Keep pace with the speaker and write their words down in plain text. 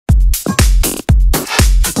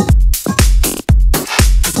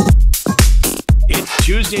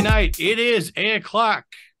Wednesday night. It is 8 o'clock.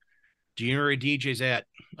 Do you know where DJ's at?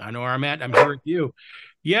 I know where I'm at. I'm here with you.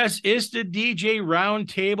 Yes, it's the DJ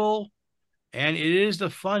Roundtable, and it is the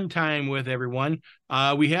fun time with everyone.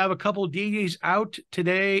 We have a couple of DJs out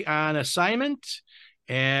today on assignment,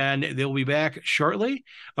 and they'll be back shortly.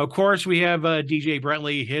 Of course, we have DJ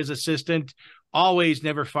Brentley, his assistant, always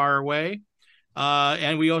never far away.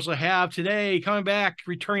 And we also have today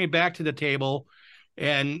returning back to the table,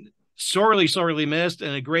 and sorely missed,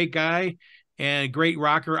 and a great guy and a great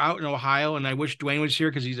rocker out in Ohio. And I wish Dwayne was here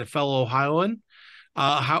because he's a fellow Ohioan,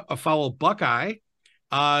 a fellow Buckeye.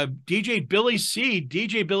 DJ Billy C.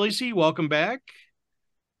 DJ Billy C., welcome back.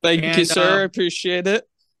 Thank you, sir. I appreciate it.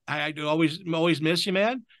 I do always miss you,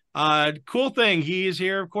 man. Cool thing, he is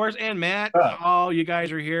here, of course, and Matt. Oh, you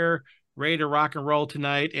guys are here, ready to rock and roll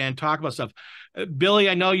tonight and talk about stuff. Billy,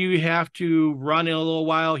 I know you have to run in a little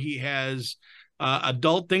while. He has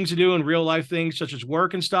adult things to do and real life things such as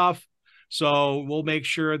work and stuff. So we'll make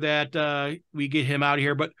sure that we get him out of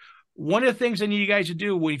here. But one of the things I need you guys to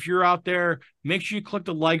do, if you're out there, make sure you click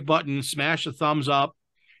the like button, smash the thumbs up,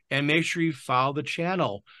 and make sure you follow the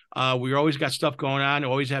channel. We always got stuff going on. We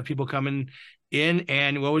always have people coming in,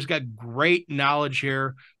 and we always got great knowledge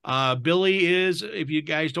here. Billy is, if you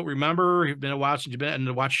guys don't remember, it's been a while since you've been in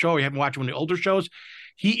the watch show, you haven't watched one of the older shows.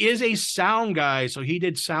 He is a sound guy, so he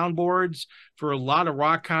did soundboards for a lot of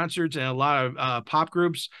rock concerts and a lot of pop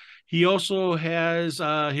groups. He also has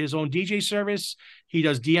his own DJ service. He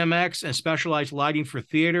does DMX and specialized lighting for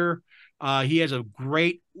theater. He has a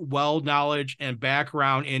great knowledge and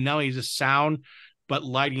background in not only the sound, but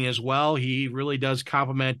lighting as well. He really does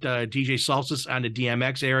complement DJ Solstice on the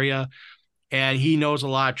DMX area. And he knows a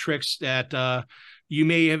lot of tricks that you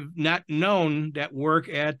may have not known that work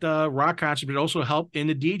at rock concerts, but also help in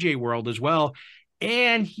the DJ world as well.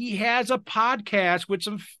 And he has a podcast with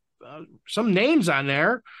some names on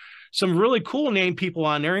there, some really cool name people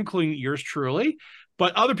on there, including yours truly,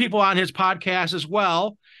 but other people on his podcast as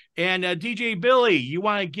well. And DJ Billy, you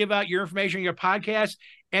want to give out your information on your podcast,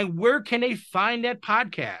 and where can they find that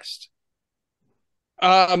podcast?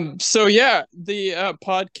 So yeah, the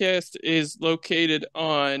podcast is located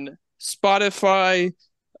on Spotify.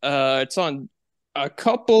 It's on a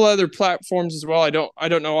couple other platforms as well. I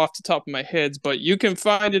don't know off the top of my head, but you can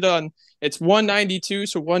find it on, it's 192,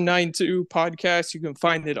 so 192 podcast. You can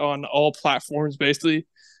find it on all platforms, basically.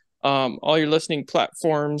 All your listening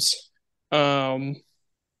platforms. Yeah,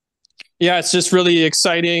 it's just really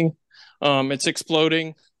exciting. It's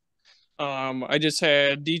exploding. I just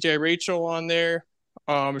had DJ Rachel on there.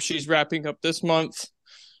 She's wrapping up this month.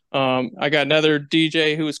 I got another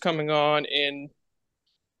DJ who is coming on in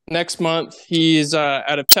next month. He's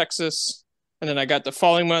out of Texas. And then I got the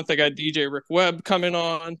following month, I got DJ Rick Webb coming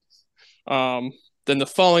on. Then the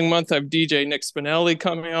following month, I have DJ Nick Spinelli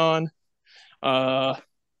coming on.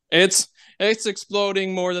 It's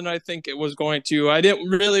exploding more than I think it was going to. I didn't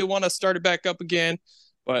really want to start it back up again,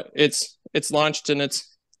 but it's launched, and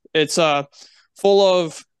it's full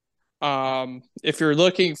of if you're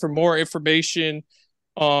looking for more information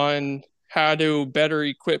on how to better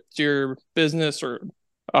equip your business, or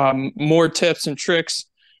more tips and tricks,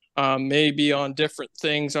 maybe on different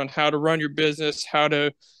things on how to run your business, how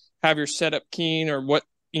to have your setup keen, or what,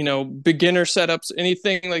 beginner setups,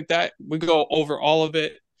 anything like that. We go over all of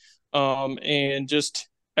it. And just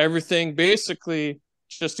everything, basically,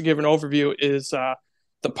 just to give an overview, is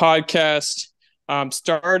the podcast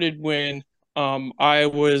started when I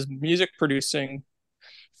was music producing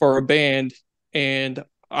for a band, and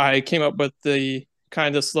I came up with the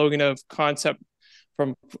kind of slogan of concept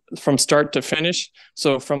from start to finish.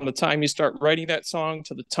 So from the time you start writing that song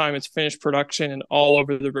to the time it's finished production and all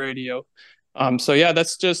over the radio. So yeah,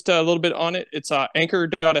 that's just a little bit on it. It's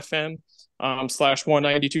anchor.fm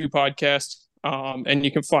 /192 podcast. And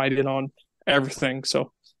you can find it on everything.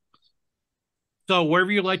 So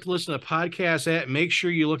wherever you like to listen to podcasts at, make sure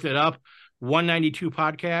you look that up, 192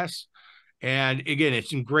 podcasts. And again, it's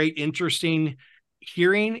some great, interesting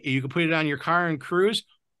hearing. You can put it on your car and cruise.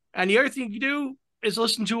 And the other thing you do is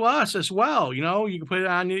listen to us as well. You can put it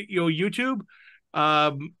on YouTube.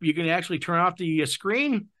 You can actually turn off the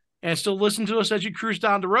screen and still listen to us as you cruise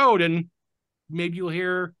down the road. And maybe you'll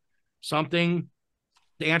hear something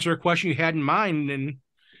to answer a question you had in mind, and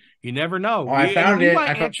you never know. Oh, I found it.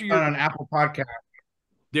 I found it on Apple Podcast.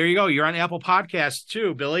 There you go. You're on Apple Podcasts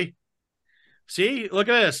too, Billy. See, look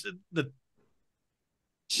at this.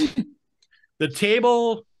 The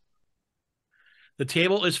table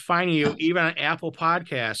is finding you even on Apple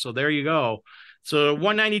Podcasts. So there you go. So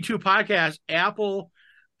 192 podcast, Apple,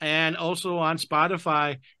 and also on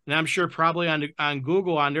Spotify, and I'm sure probably on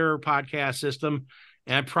Google on their podcast system.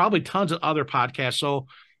 and probably tons of other podcasts. So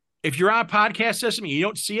if you're on a podcast system and you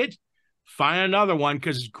don't see it, find another one,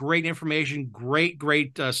 because it's great information, great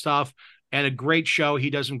stuff, and a great show. He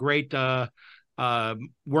does some great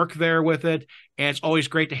work there with it, and it's always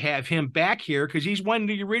great to have him back here because he's one of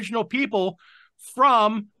the original people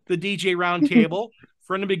from the DJ Roundtable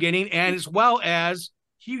from the beginning, and as well as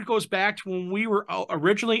he goes back to when we were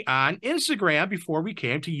originally on Instagram before we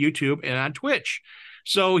came to YouTube and on Twitch.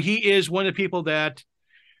 So he is one of the people that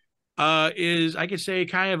is, I could say,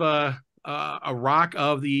 kind of a rock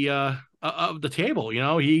of the table. You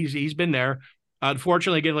know, he's been there.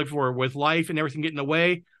 Unfortunately, again, like for with life and everything getting in the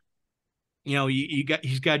way, you know,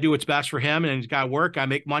 he's got to do what's best for him, and he's got to work, got to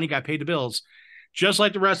make money, got to pay the bills, just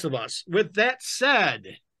like the rest of us. With that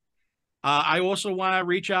said, I also want to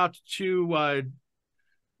reach out to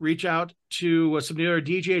some of the other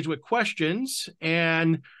DJs with questions,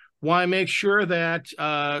 and want to make sure that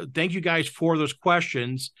thank you guys for those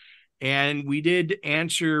questions. And we did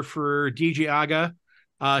answer for DJ Aga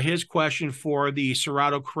his question for the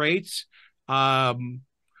Serato crates.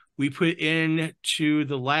 We put into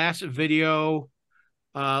the last video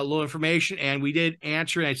a little information, and we did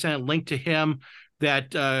answer, and I sent a link to him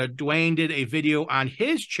that Dwayne did a video on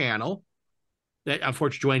his channel. That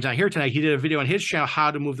unfortunately Dwayne's not here tonight. He did a video on his channel how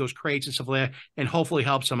to move those crates and stuff like that, and hopefully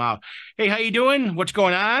helps him out. Hey, how you doing? What's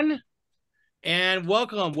going on? And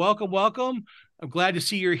welcome. I'm glad to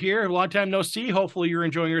see you're here. A long time no see. Hopefully you're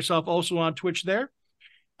enjoying yourself also on Twitch there.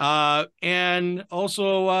 And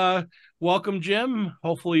also welcome, Jim.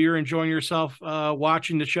 Hopefully you're enjoying yourself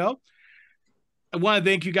watching the show. I want to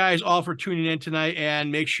thank you guys all for tuning in tonight,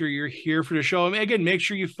 and make sure you're here for the show. And again, make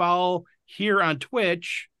sure you follow here on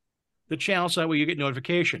Twitch, the channel, so that way you get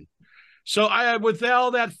notification. So with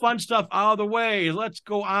all that fun stuff out of the way, let's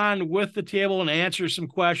go on with the table and answer some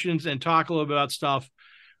questions and talk a little bit about stuff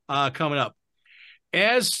coming up.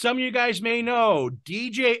 As some of you guys may know,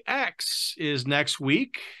 DJ X is next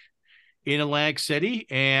week in Atlantic City,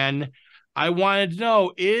 and I wanted to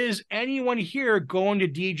know, is anyone here going to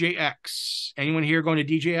DJ X? Anyone here going to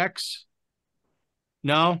DJ X?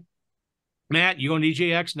 No? Matt, you going to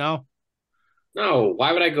DJ X? No? No,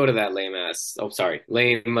 why would I go to that lame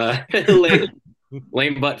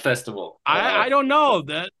butt festival? I don't know.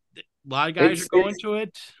 That a lot of guys are going to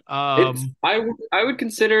it. I would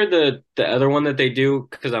consider the other one that they do,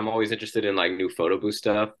 because I'm always interested in like new photo booth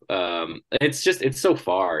stuff. It's so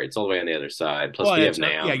far. It's all the way on the other side. Plus we have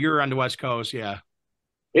now. Yeah, you're on the West Coast. Yeah,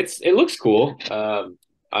 it looks cool.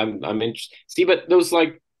 I'm interested. See, but those,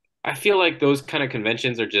 like, I feel like those kind of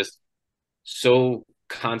conventions are just so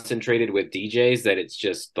concentrated with DJs that it's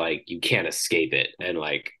just like you can't escape it. And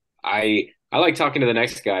like I like talking to the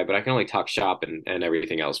next guy, but I can only talk shop and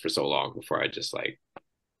everything else for so long before I just like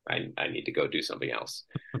I need to go do something else.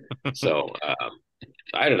 So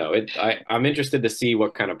I don't know. I'm interested to see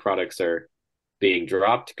what kind of products are being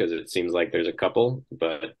dropped, because it seems like there's a couple,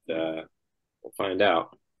 but we'll find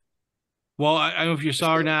out. Well, I don't know if you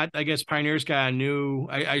saw or not. I guess Pioneer's got a new.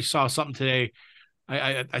 I saw something today.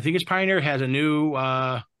 I think it's Pioneer has a new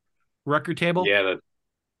record table. Yeah, the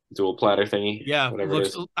dual platter thingy. Yeah, whatever it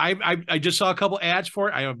is. I just saw a couple ads for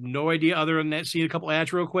it. I have no idea other than that. Seeing a couple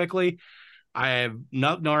ads real quickly. I have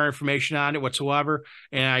no information on it whatsoever,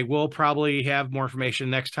 and I will probably have more information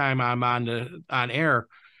next time I'm on air.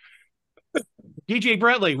 DJ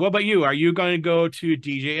Brentley, what about you? Are you going to go to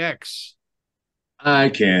DJX? I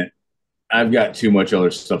can't. I've got too much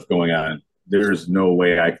other stuff going on. There's no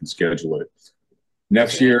way I can schedule it.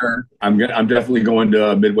 Next year, I'm definitely going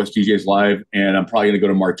to Midwest DJs Live, and I'm probably going to go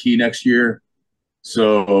to Marquee next year.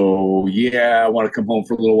 So, yeah, I want to come home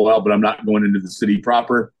for a little while, but I'm not going into the city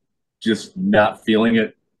proper. Just not feeling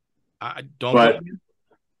it. I don't. But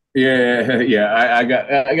yeah,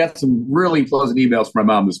 I got some really pleasant emails from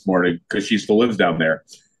my mom this morning, because she still lives down there,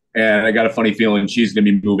 and I got a funny feeling she's going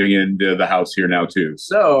to be moving into the house here now too.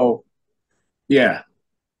 So, yeah.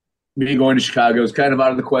 Me going to Chicago is kind of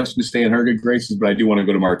out of the question to stay in her good graces, but I do want to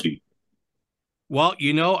go to Marquee. Well,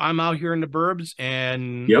 you know, I'm out here in the burbs,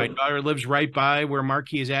 and my daughter lives right by where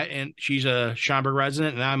Marquee is at, and she's a Schaumburg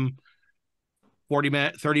resident, and I'm 40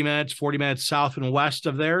 minutes south and west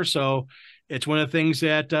of there. So it's one of the things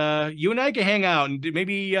that you and I can hang out and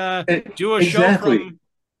maybe do a show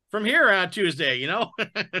from here on Tuesday, you know?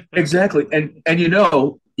 Exactly. And you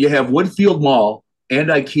know, you have Woodfield Mall and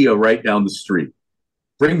IKEA right down the street.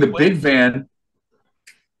 Bring the big van,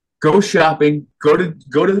 go shopping, go to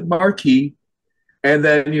the Marquee, and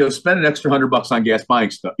then, you know, spend an extra $100 on gas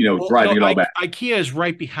buying stuff, you know, driving it all back. IKEA is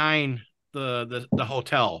right behind the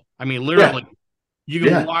hotel. I mean, literally, you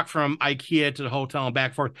can walk from IKEA to the hotel and back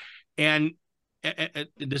and forth. And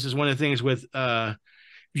this is one of the things with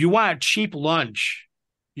If you want a cheap lunch,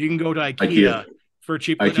 you can go to IKEA. for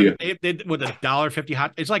cheap. IKEA. They with $1.50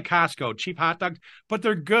 hot. It's like Costco, cheap hot dogs, but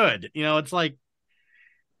they're good. It's like,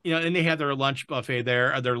 and they have their lunch buffet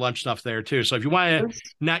there, their lunch stuff there too. So if you want to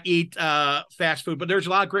not eat fast food, but there's a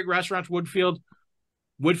lot of great restaurants. Woodfield,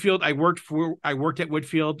 I worked at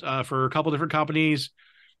Woodfield for a couple different companies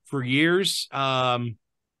for years.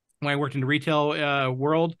 When I worked in the retail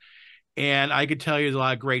world, and I could tell you there's a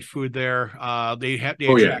lot of great food there. They attract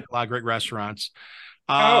a lot of great restaurants.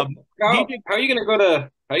 How are you gonna go to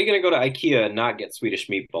IKEA and not get Swedish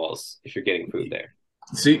meatballs if you're getting food there?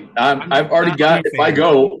 See, I've already got. If I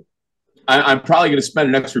go, I'm probably going to spend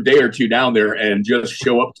an extra day or two down there and just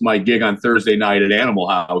show up to my gig on Thursday night at Animal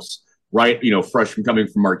House, right? Fresh from coming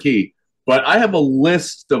from Marquee. But I have a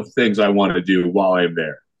list of things I want to do while I'm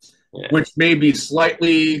there, which may be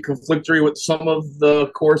slightly conflictory with some of the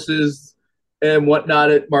courses and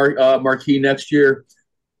whatnot at Marquee next year.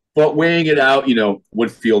 But weighing it out,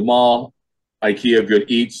 Woodfield Mall, IKEA, Good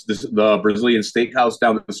Eats, the Brazilian Steakhouse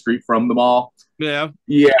down the street from the mall. Yeah.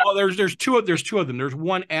 Well, there's two of them. There's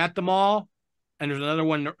one at the mall, and there's another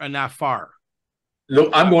one not far. No,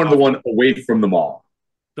 I'm going to the one away from the mall.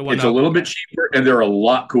 It's a little bit cheaper, and they're a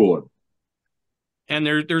lot cooler. And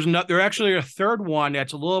there's actually a third one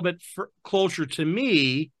that's a little bit closer to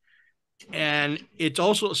me, and it's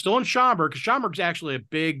also still in Schaumburg, because Schaumburg's actually a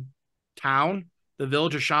big town. The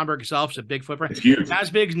village of Schaumburg itself is a big footprint. It's huge. Not as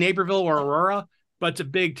big as Naperville or Aurora, but it's a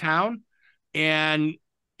big town, and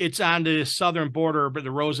it's on the southern border, but the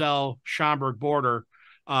Roselle-Schaumburg border.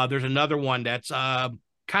 There's another one that's kind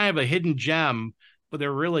of a hidden gem, but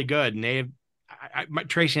they're really good. And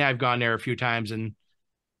Tracy and I have gone there a few times, and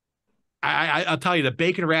I'll tell you, the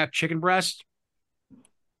bacon wrapped chicken breast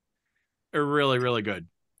are really, really good.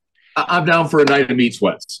 I'm down for a night of meat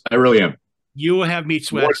sweats. I really am. You will have meat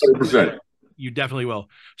sweats. 100%. You definitely will.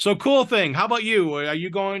 So, cool thing. How about you? Are you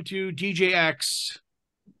going to DJX?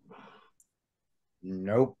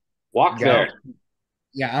 Nope. Walk there.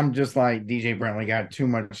 Yeah, I'm just like DJ Brentley, got too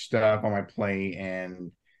much stuff on my plate,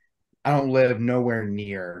 and I don't live nowhere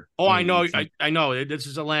near. Oh, I know. I know. This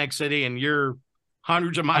is Atlantic City, and you're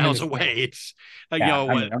hundreds of miles away. It's like,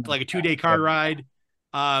 like a 2-day car ride.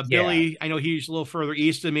 Billy, I know he's a little further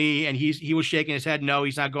east of me, and he was shaking his head. No,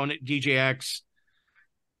 he's not going to DJX.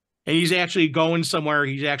 And he's actually going somewhere.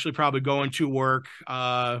 He's actually probably going to work.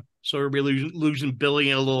 So we'll be losing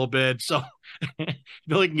Billy in a little bit. So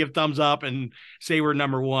Billy can give thumbs up and say we're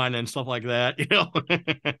number one and stuff like that,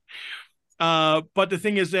 But the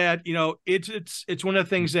thing is that, it's one of the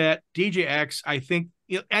things that DJX, I think,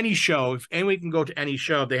 any show, if anyone can go to any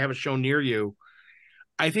show, if they have a show near you,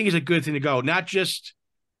 I think is a good thing to go. Not just,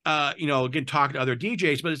 again, talking to other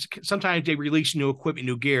DJs, but sometimes they release new equipment,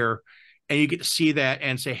 new gear, and you get to see that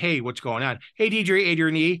and say, hey, what's going on? Hey, DJ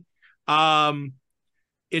Adrian E.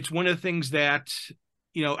 It's one of the things that,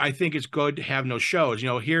 I think it's good to have no shows.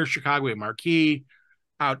 Here in Chicago at Marquee,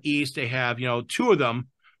 out east, they have, two of them.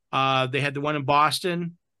 They had the one in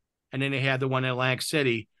Boston, and then they had the one in Atlantic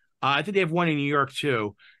City. I think they have one in New York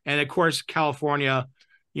too. And of course, California,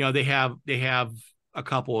 they have a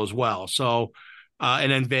couple as well. So, and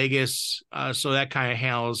then Vegas. So that kind of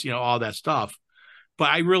handles, all that stuff. But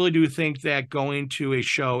I really do think that going to a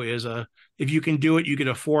show if you can do it, you can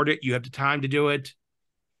afford it, you have the time to do it,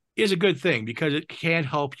 is a good thing, because it can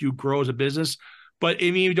help you grow as a business. But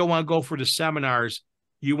if you don't want to go for the seminars,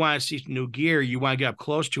 you want to see some new gear, you want to get up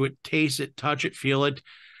close to it, taste it, touch it, feel it.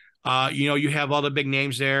 You have all the big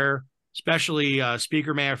names there, especially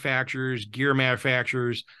speaker manufacturers, gear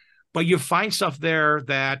manufacturers. But you find stuff there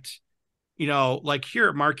that, like here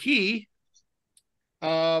at Marquee,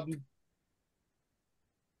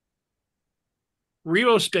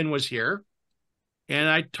 RevoSpin was here, and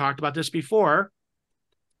I talked about this before.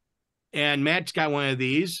 And Matt's got one of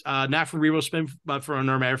these, not from RevoSpin, but from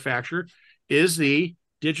another manufacturer, is the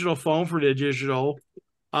digital phone for the digital,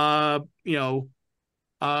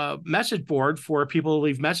 message board for people to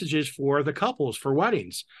leave messages for the couples for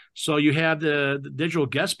weddings. So you have the digital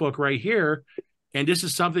guest book right here, and this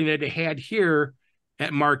is something that they had here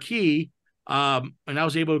at Marquee, and I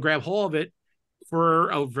was able to grab hold of it for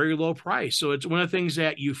a very low price. So it's one of the things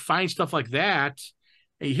that you find stuff like that,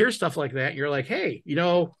 and you hear stuff like that, and you're like, hey,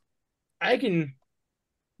 I can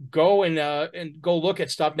go and go look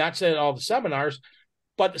at stuff, not saying all the seminars,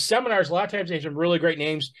 but the seminars, a lot of times they have some really great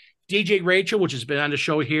names. DJ Rachel, which has been on the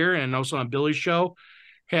show here and also on Billy's show,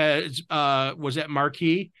 was at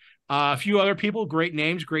Marquee. A few other people, great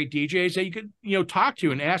names, great DJs that you could, talk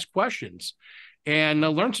to and ask questions and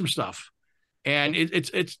learn some stuff. And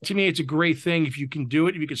it's to me, it's a great thing if you can do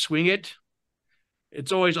it, if you can swing it.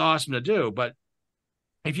 It's always awesome to do. But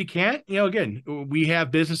If you can't, again, we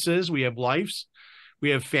have businesses, we have lives,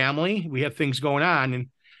 we have family, we have things going on, and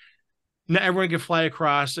not everyone can fly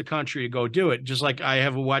across the country to go do it. Just like I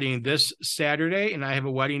have a wedding this Saturday, and I have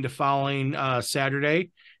a wedding the following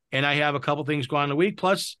Saturday, and I have a couple things going on the week.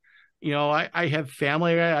 Plus, I have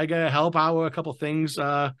family. I got to help out with a couple things,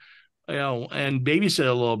 and babysit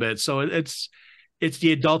a little bit. So it's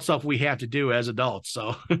the adult stuff we have to do as adults.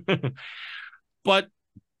 So, but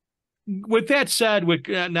with that said, with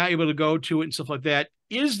not able to go to it and stuff like that,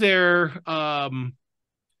 is there, again,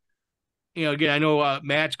 I know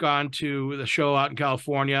Matt's gone to the show out in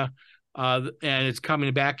California, and it's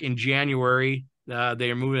coming back in January.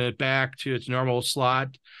 They are moving it back to its normal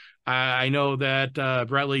slot. I know that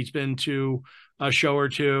Brentley's been to a show or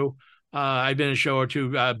two. I've been to a show or two.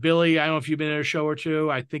 Billy, I don't know if you've been to a show or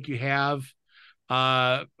two. I think you have.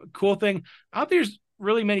 Cool thing out there's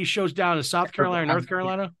really many shows down in South Carolina, North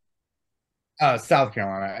Carolina. South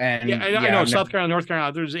Carolina, and yeah, I know South Carolina, North Carolina.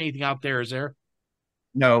 If there's anything out there, is there?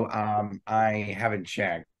 No, I haven't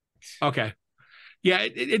checked. Okay. Yeah,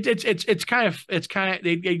 it's kind of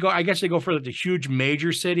they go. I guess they go for the huge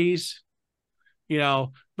major cities, But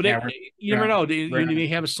you never know. They may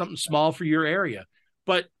have something small for your area.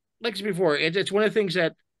 But like I said before, it's one of the things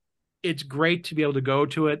that it's great to be able to go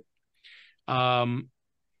to it, and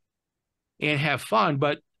have fun.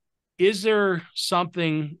 But is there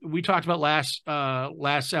something we talked about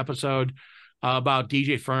last episode about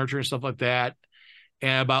DJ furniture and stuff like that?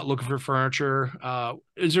 And about looking for furniture.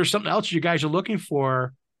 Is there something else you guys are looking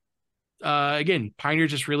for? Again, Pioneer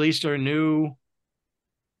just released their new,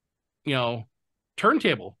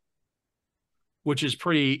 turntable, which is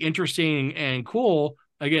pretty interesting and cool.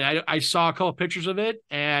 Again, I saw a couple pictures of it,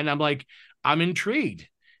 and I'm like, I'm intrigued.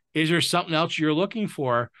 Is there something else you're looking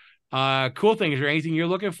for? Cool thing. Is there anything you're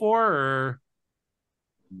looking for, or?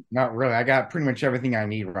 Not really. I got pretty much everything I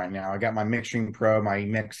need right now. I got my Mixstream Pro, my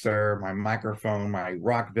mixer, my microphone, my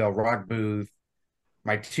Rockville rock booth,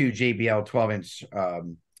 my 2 JBL 12-inch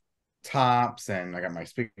tops, and I got my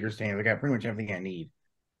speaker stands. I got pretty much everything I need.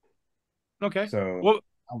 Okay. So well,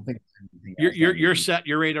 I don't think you're set.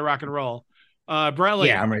 You're ready to rock and roll. Bradley.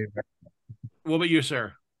 Yeah, I'm ready. What about you,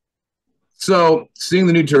 sir? So seeing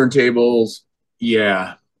the new turntables,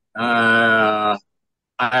 yeah. I've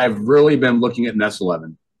really been looking at an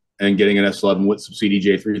S11 and getting an S11 with some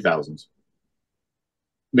CDJ 3000s.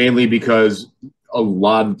 Mainly because a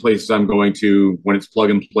lot of the places I'm going to, when it's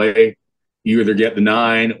plug and play, you either get the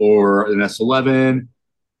 9 or an S11.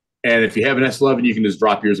 And if you have an S11, you can just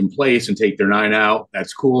drop yours in place and take their 9 out.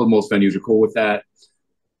 That's cool. And most venues are cool with that.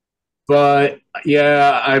 But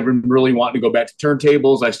yeah, I've been really wanting to go back to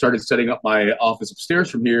turntables. I started setting up my office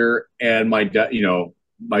upstairs from here and my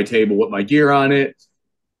table with my gear on it.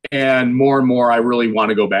 And more, I really want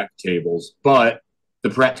to go back to tables. But the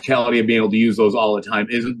practicality of being able to use those all the time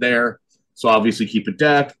isn't there. So obviously keep a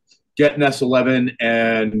deck, get an S11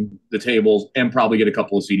 and the tables, and probably get a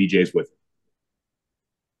couple of CDJs with it.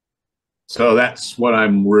 So that's what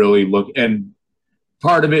I'm really looking. And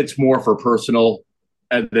part of it's more for personal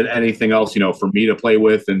than anything else, for me to play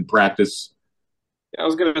with and practice. I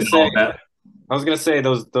was gonna say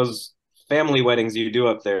those family weddings you do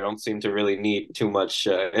up there don't seem to really need too much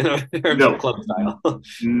in terms of club style.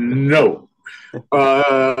 No.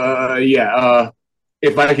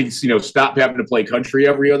 If I could, stop having to play country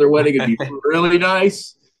every other wedding, it'd be really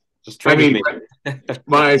nice. Just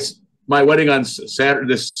my wedding on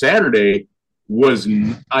this Saturday was,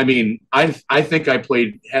 I think I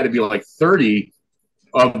had to be like 30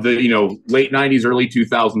 of the, late 90s, early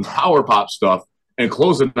 2000s power pop stuff and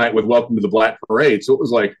close the night with Welcome to the Black Parade. So it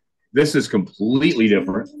was like, this is completely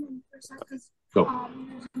different. So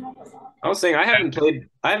I was saying I haven't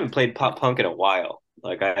played pop punk in a while.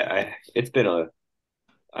 Like I've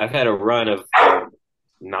had a run of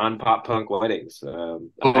non-pop punk weddings. I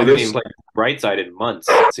haven't even played Brightside in months,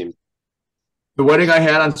 it seems. The wedding I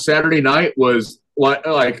had on Saturday night was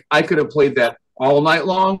like I could have played that all night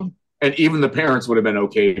long, and even the parents would have been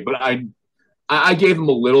okay. But I gave them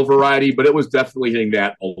a little variety, but it was definitely hitting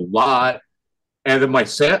that a lot. And then my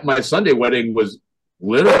Sunday wedding was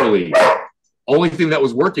literally only thing that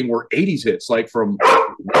was working were 80s hits, like from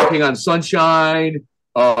Walking on Sunshine.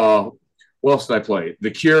 What else did I play? The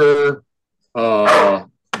Cure,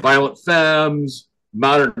 Violent Femmes,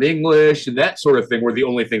 Modern English, and that sort of thing were the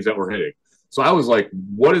only things that were hitting. So I was like,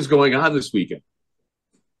 what is going on this weekend?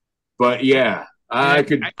 But yeah, I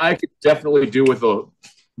could definitely do with a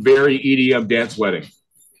very EDM dance wedding.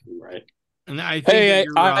 Right. And I think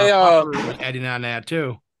you're adding on that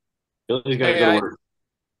too. Billy's got to go to work.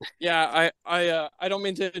 Yeah, I don't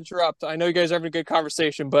mean to interrupt. I know you guys are having a good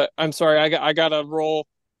conversation, but I'm sorry. I gotta roll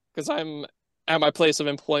because I'm at my place of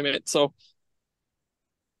employment. So,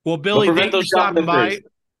 Well, Billy, Don't thank prevent you for those stopping by.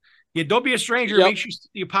 shoplifters. Yeah, don't be a stranger. yep, Make sure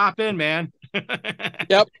you pop in, man.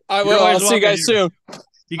 yep, I You're will. I'll always see you welcome guys here. soon.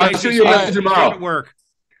 You I'll guys shoot be you a safe, message be safe tomorrow. at work.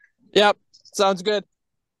 Yep, sounds good.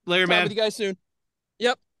 Later, Talk man. with you guys soon.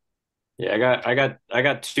 Yep. Yeah, I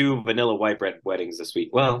got two vanilla white bread weddings this week.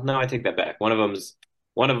 Well, no, I take that back. One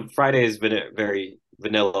of Friday's very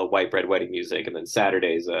vanilla white bread wedding music, and then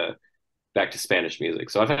Saturday's back to Spanish music.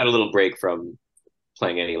 So I've had a little break from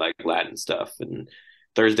playing any like Latin stuff. And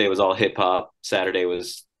Thursday was all hip hop. Saturday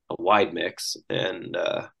was a wide mix, and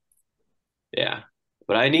yeah.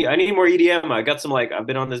 But I need more EDM. I got some like I've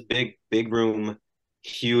been on this big room,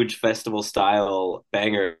 huge festival style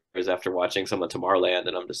bangers after watching some of Tomorrowland,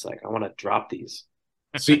 and I'm just like I want to drop these.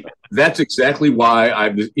 See, that's exactly why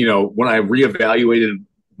when I reevaluated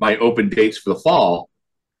my open dates for the fall,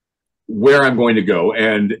 where I'm going to go.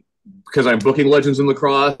 And because I'm booking Legends in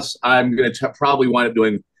Lacrosse, I'm going to probably wind up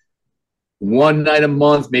doing one night a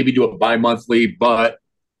month, maybe do it bi-monthly. But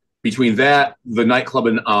between that, the nightclub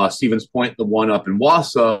in Stevens Point, the one up in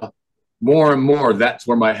Wausau, more and more, that's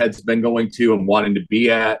where my head's been going to and wanting to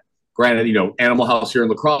be at. Granted, Animal House here in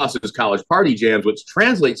Lacrosse is college party jams, which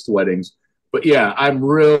translates to weddings. But yeah, I'm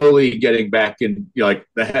really getting back in like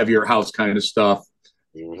the heavier house kind of stuff.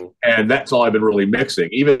 Mm-hmm. And that's all I've been really mixing.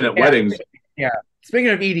 Even at weddings. Yeah. Speaking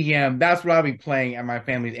of EDM, that's what I'll be playing at my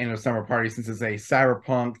family's end of summer party since it's a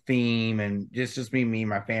cyberpunk theme and just me and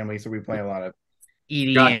my family. So we play a lot of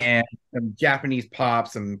EDM, some Japanese pop,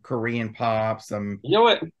 some Korean pop, some You know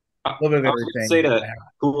what? a little bit of I was gonna say everything. the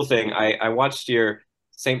cool thing. I watched your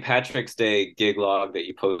St. Patrick's Day gig log that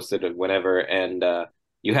you posted of whenever, and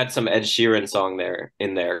you had some Ed Sheeran song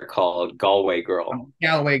in there called "Galway Girl."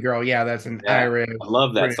 Galloway Girl, yeah, that's an Yeah, Irish. I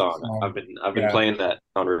love that British song. song. I've been Yeah. playing that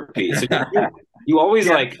on repeat. So you always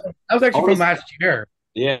Yeah, like that was actually always from last year.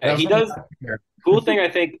 That yeah. was He from does last year. cool thing I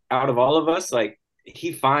think out of all of us, like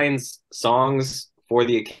he finds songs for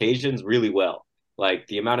the occasions really well. Like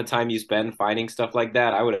the amount of time you spend finding stuff like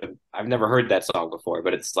that, I've never heard that song before,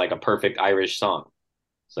 but it's like a perfect Irish song.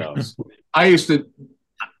 So I used to,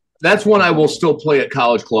 that's one I will still play at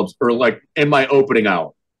college clubs or like in my opening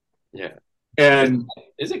hour. yeah. And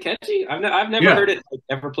Is it catchy? I've never Yeah. heard it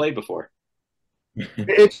ever played before.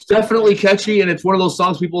 it's definitely catchy. And it's one of those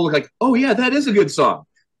songs people look like, oh, yeah, that is a good song.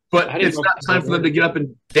 But I didn't it's know- not time for them to get up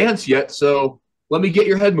and dance yet. So let me get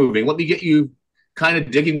your head moving. Let me get you kind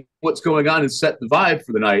of digging what's going on and set the vibe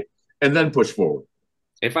for the night and then push forward.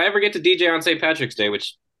 If I ever get to DJ on St. Patrick's Day,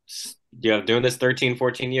 which doing this 13,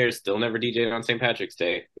 14 years, still never DJed on St. Patrick's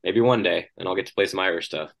Day. Maybe one day, and I'll get to play some Irish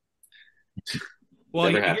stuff.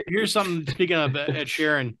 Well, Never happened. here's something. Speaking of Ed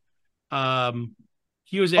Sheeran,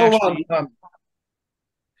 he was Oh, actually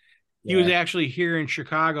he was yeah. actually here in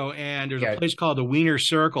Chicago, and there's Yeah. a place called the Wiener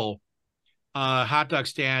Circle, hot dog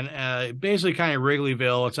stand, basically kind of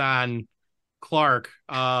Wrigleyville. It's on Clark.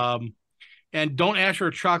 And don't ask for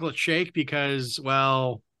a chocolate shake because,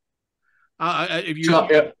 well, if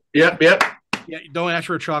you Yep. yeah, don't ask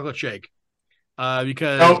for a chocolate shake,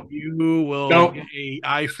 because Nope. you will Nope. get a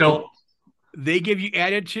eyeful. Nope. They give you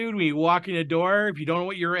attitude when you walk in the door. If you don't know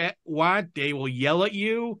what you want, they will yell at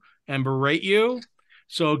you and berate you.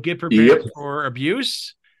 So get prepared Yep. for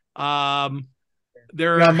abuse.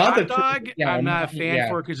 Their Yeah, hot dog, yeah, I'm not a fan yeah.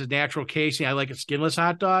 for it because it's natural casing. I like a skinless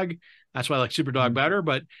hot dog. That's why I like Super Dog better,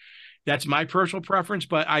 but that's my personal preference.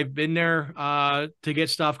 But I've been there to get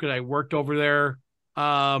stuff because I worked over there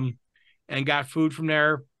and got food from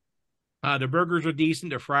there. The burgers are decent.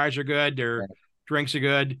 Their fries are good. Their drinks are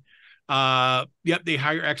good. Yep, they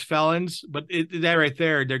hire ex-felons, but that right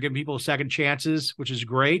there, they're giving people second chances, which is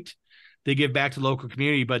great. They give back to the local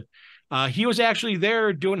community. But he was actually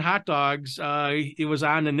there doing hot dogs. It was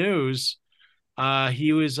on the news.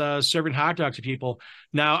 He was serving hot dogs to people.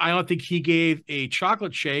 Now, I don't think he gave a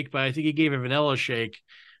chocolate shake, but I think he gave a vanilla shake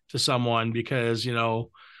to someone because,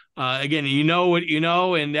 again, you know what you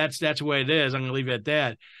know, and that's the way it is. I'm going to leave it at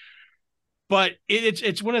that. But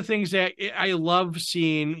it's one of the things that I love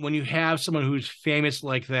seeing when you have someone who's famous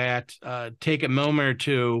like that, take a moment or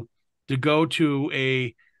two to go to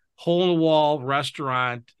a hole-in-the-wall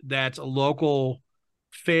restaurant that's a local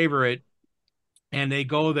favorite, and they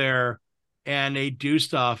go there and they do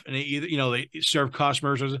stuff, and they either they serve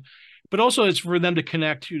customers, but also it's for them to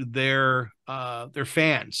connect to their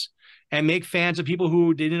fans and make fans of people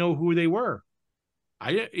who didn't know who they were.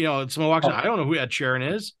 Someone walks in, I don't know who Ed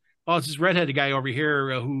Sheeran is. Oh, it's this redheaded guy over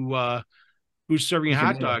here who's serving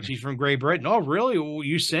hot dogs. He's from Great Britain. Oh, really?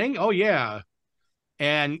 You sing? Oh, yeah.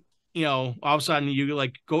 And all of a sudden you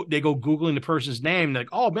like they go Googling the person's name, like,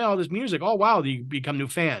 oh man, all this music, oh wow, you become new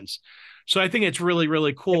fans. So I think it's really,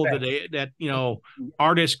 really cool that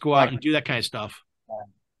artists go out and do that kind of stuff.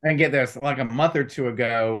 And get this, like a month or two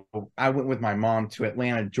ago, I went with my mom to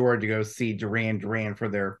Atlanta, Georgia to go see Duran Duran for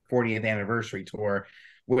their 40th anniversary tour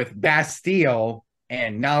with Bastille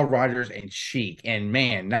and Nile Rodgers and Chic. And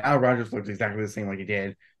man, Nile Rodgers looks exactly the same like he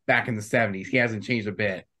did back in the 70s. He hasn't changed a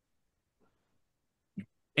bit.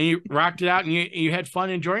 And you rocked it out and you had fun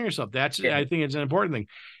enjoying yourself. I think it's an important thing.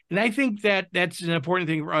 And I think that's an important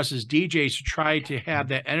thing for us as DJs to try to have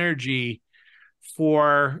that energy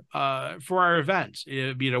for our events,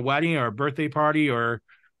 be it a wedding or a birthday party or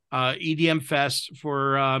EDM fest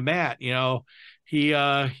for Matt. He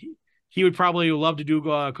would probably love to do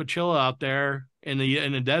Coachella out there in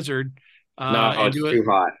the desert. No, it's too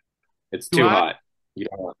hot. It's too hot.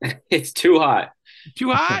 It's too hot.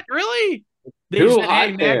 Too hot, really? They too said, hot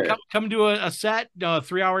hey, there. Matt, come do a set, a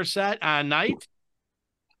 3-hour set on night.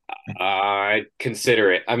 I'd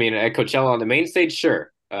consider it. I mean, at Coachella on the main stage,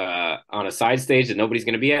 sure. On a side stage that nobody's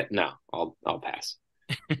going to be at, no, I'll pass.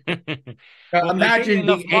 Well, imagine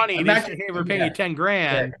enough money. Imagine hey, we're paying you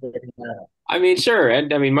 $10,000. I mean, sure,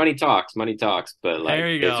 and I mean, money talks. But like,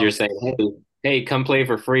 if you're saying, hey, come play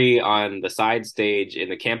for free on the side stage in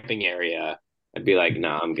the camping area, I'd be like,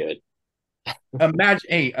 nah, I'm good.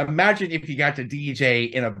 Imagine if you got to DJ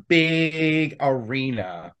in a big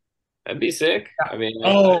arena. That'd be sick. I mean,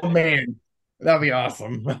 man, that'd be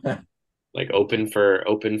awesome. Like open for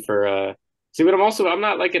see, but I'm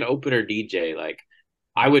not like an opener DJ. Like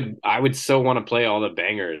I would so want to play all the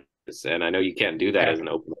bangers, and I know you can't do that as an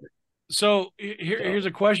opener. So here's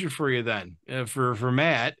a question for you then, for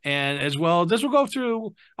Matt, and as well. I'll go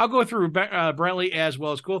through Brentley as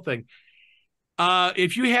well as Cool Thing.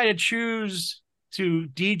 If you had to choose to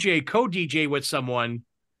co-DJ with someone,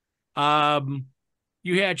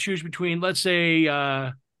 you had to choose between, let's say,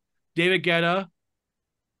 David Guetta,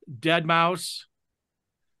 Deadmau5,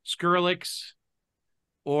 Skrillex,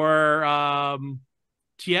 or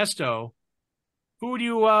Tiesto. Who would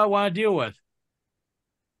you want to deal with?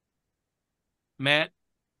 Matt?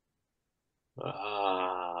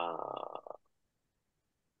 Out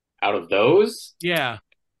of those? Yeah.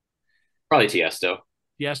 Probably Tiesto.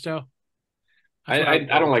 Tiesto? I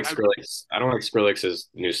don't like Skrillex. I don't like Skrillex's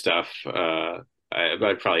new stuff.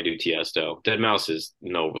 I'd probably do Tiesto. Deadmau5 is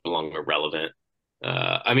no longer relevant.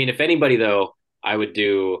 I mean, if anybody though, I would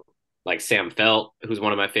do like Sam Felt, who's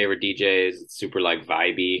one of my favorite DJs. It's super like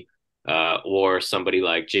vibey, or somebody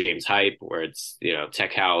like James Hype, where it's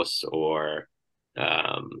tech house, or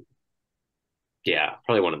probably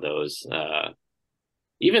one of those.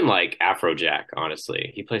 Even like Afrojack,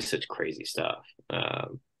 honestly, he plays such crazy stuff. I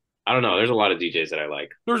don't know. There's a lot of DJs that I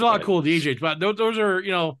like. There's a lot of cool DJs, but those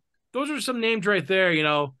are some names right there.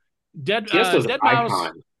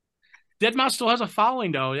 Deadmau5. Deadmau5 still has a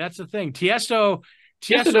following though. That's the thing. Tiesto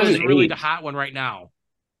is really the hot one right now.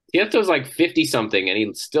 Tiesto's like 50 something, and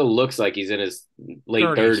he still looks like he's in his late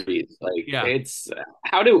 30s. Like, it's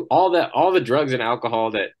how do all the drugs and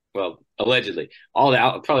alcohol that, well, allegedly probably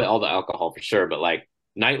all the alcohol for sure, but like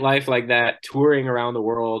nightlife like that, touring around the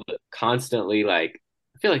world constantly, like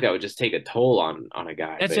I feel like that would just take a toll on a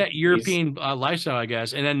guy. That's that European lifestyle, I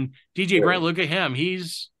guess. And then DJ Brent, look at him.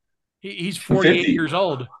 He's 48 years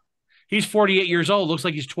old. He's 48 years old. Looks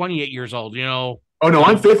like he's 28 years old. Oh no,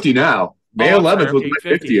 I'm 50 now. May 11th was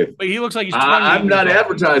my 50th. But he looks like he's 20. I'm not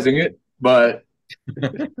advertising it, but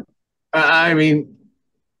I mean,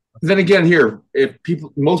 then again,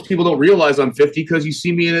 most people don't realize I'm 50 because you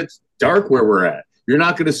see me and it's dark where we're at. You're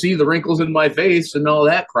not going to see the wrinkles in my face and all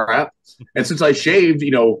that crap. And since I shaved,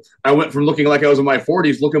 I went from looking like I was in my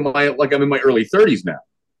 40s, looking like I'm in my early 30s now.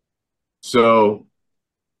 So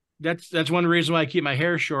that's one reason why I keep my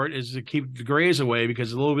hair short, is to keep the grays away,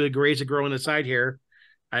 because a little bit of grays that grow on the side here,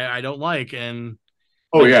 I don't like. And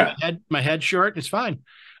my head short, it's fine.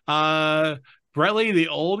 Brentley, the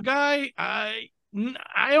old guy, I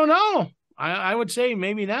don't know. I would say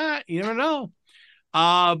maybe not. You never know.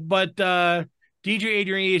 But DJ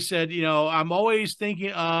Adrian said, I'm always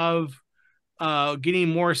thinking of getting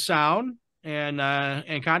more sound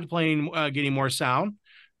and contemplating getting more sound.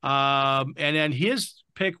 And then his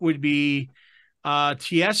pick would be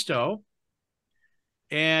Tiesto.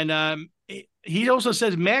 And he also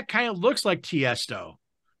says Matt kind of looks like Tiesto.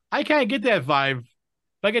 I kind of get that vibe. If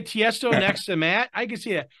I get Tiesto next to Matt, I can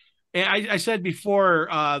see it. And I said before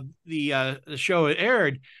the show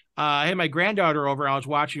aired, I had my granddaughter over. I was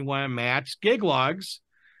watching one of Matt's gig logs,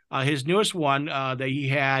 his newest one that he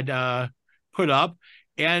had put up.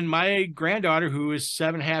 And my granddaughter, who is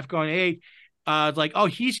 7.5 going 8, like, oh,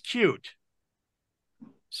 he's cute.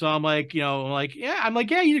 So I'm like,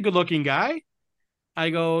 yeah, he's a good looking guy. I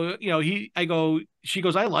go, she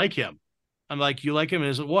goes, I like him. I'm like, you like him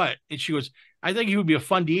as what? And she goes, I think he would be a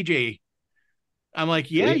fun DJ. I'm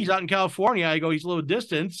like, yeah, he's out in California. I go, he's a little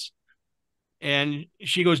distance. And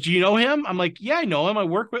she goes, do you know him? I'm like, yeah, I know him.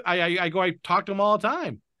 I talk to him all the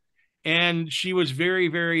time. And she was very,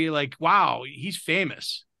 very like, wow, he's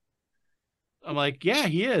famous. I'm like, yeah,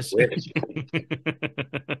 he is.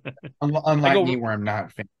 Unlike me, where I'm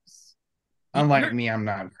not famous. Unlike me, I'm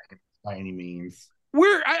not famous by any means.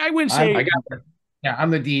 I wouldn't say.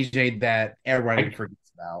 I'm the DJ that everybody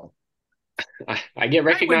forgets about. I get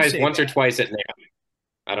recognized once or twice at NAMM.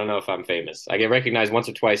 I don't know if I'm famous. I get recognized once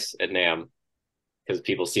or twice at NAMM because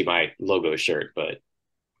people see my logo shirt, but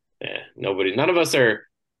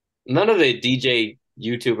none of the DJ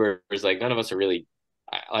YouTubers, like none of us are really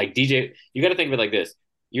like DJ. You got to think of it like this.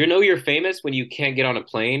 You know you're famous when you can't get on a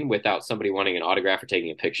plane without somebody wanting an autograph or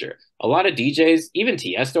taking a picture. A lot of DJs, even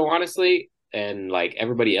Tiesto, honestly, and like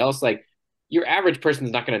everybody else, like your average person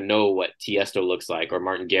is not going to know what Tiesto looks like or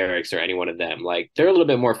Martin Garrix or any one of them. Like they're a little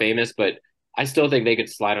bit more famous, but I still think they could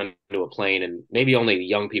slide onto a plane and maybe only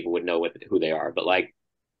young people would know who they are. But like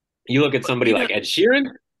you look at somebody like Ed Sheeran,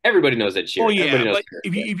 everybody knows Ed Sheeran. Oh yeah, everybody knows but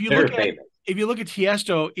if you look at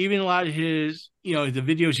Tiesto, even a lot of his, the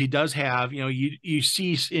videos he does have, you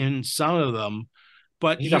see in some of them,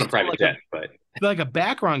 but he's on a private jet, but like a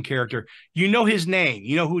background character. You know his name,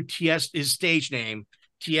 you know who his stage name,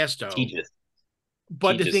 Tiesto.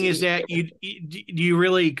 But the thing is that do you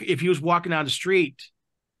really, if he was walking down the street,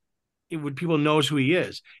 would people knows who he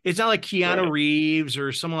is? It's not like Keanu Reeves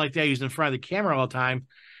or someone like that who's in front of the camera all the time.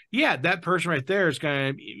 Yeah, that person right there is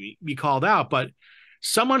going to be called out. But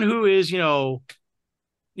someone who is, one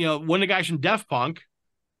of the guys from Def Punk,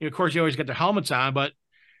 of course, you always got their helmets on, but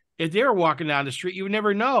if they were walking down the street, you would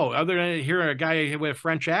never know, other than hearing a guy with a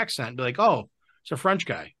French accent, be like, oh, it's a French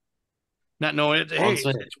guy. Not knowing it. Hey,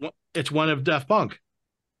 it's one of Def Punk.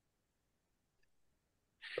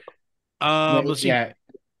 Let's see.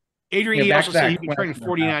 Adrian, he also said he'd be turning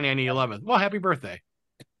 49 on the 11th. Well, happy birthday.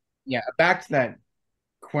 Yeah, back to that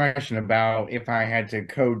question about if I had to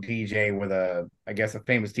co-DJ with a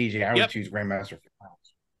famous DJ, I would choose Grandmaster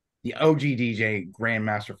Flash. The OG DJ,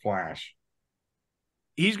 Grandmaster Flash.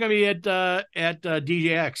 He's going to be at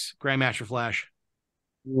DJX, Grandmaster Flash.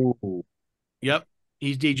 Ooh. Yep,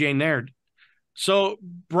 he's DJing there. So,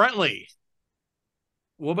 Brentley,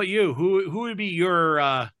 what about you? Who would be your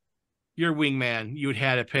wingman you would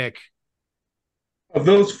have to pick? Of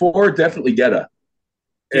those four, definitely Guetta.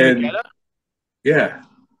 Guetta? Yeah.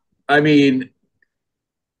 I mean,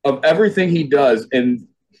 of everything he does, and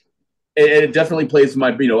it definitely plays to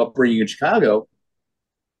my upbringing in Chicago,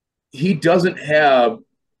 he doesn't have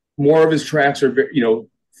more of his tracks are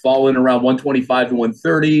falling around 125 to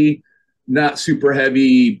 130, not super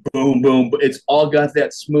heavy, boom, boom, but it's all got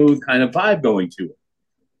that smooth kind of vibe going to it.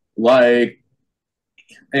 Like,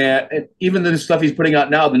 and even the stuff he's putting out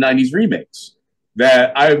now, the 90s remakes,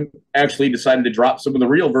 that I've actually decided to drop some of the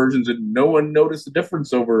real versions and no one noticed the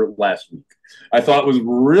difference over last week. I thought it was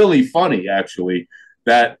really funny, actually,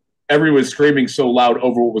 that everyone was screaming so loud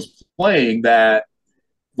over what was playing that,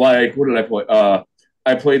 like, what did I play?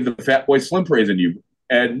 I played the Fatboy Slim Praising You,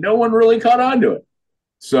 and no one really caught on to it.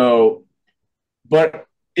 So, but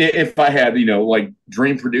if I had, like,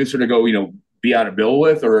 dream producer to go, be on a bill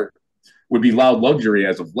with, or would be Loud Luxury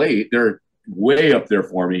as of late, they're way up there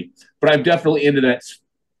for me. But I'm definitely into that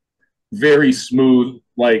very smooth,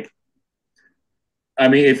 like, I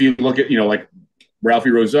mean, if you look at, like Ralphie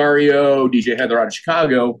Rosario, DJ Heather out of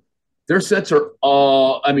Chicago, their sets are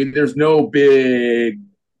all, I mean, there's no big,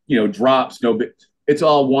 drops, no big, it's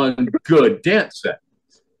all one good dance set.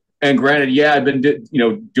 And granted, yeah, I've been,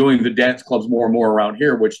 doing the dance clubs more and more around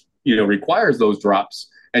here, which, requires those drops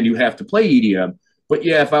and you have to play EDM. But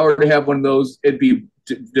yeah, if I were to have one of those, it'd be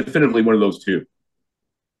definitively one of those two.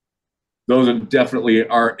 Those are definitely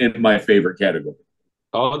in my favorite category.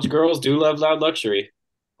 College girls do love Loud Luxury.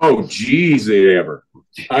 Oh, geez, they ever.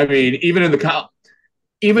 I mean, even in the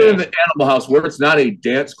Animal House, where it's not a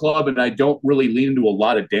dance club and I don't really lean into a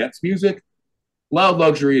lot of dance music, Loud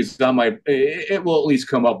Luxury is on it will at least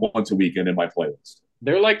come up once a weekend in my playlist.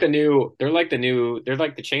 They're like the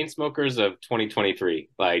Chainsmokers of 2023.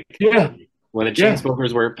 Like, yeah. When the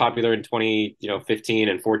Chainsmokers were popular in 2015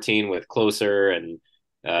 and 14 with Closer and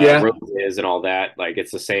Roses and all that, like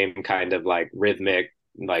it's the same kind of like rhythmic,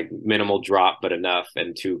 like minimal drop but enough,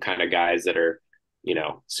 and two kind of guys that are,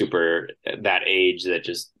 super that age that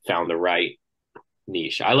just found the right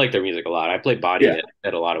niche. I like their music a lot. I play body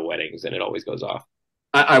at a lot of weddings and it always goes off.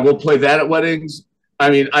 I will play that at weddings. I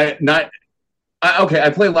mean, I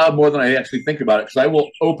play loud more than I actually think about it because I will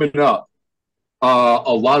open up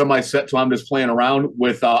a lot of my set so I'm just playing around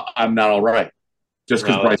with "I'm Not All Right," just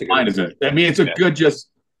because Bryce Pine is in it. I mean, it's a good just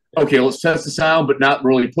okay. Let's test the sound, but not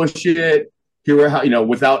really push it. Here, how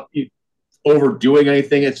without overdoing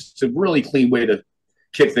anything. It's a really clean way to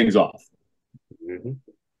kick things off. Mm-hmm.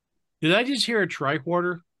 Did I just hear a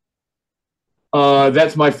tricorder?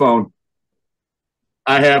 That's my phone.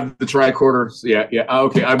 I have the tricorder. Yeah.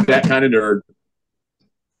 Okay, I'm that kind of nerd.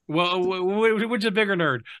 Well, which is a bigger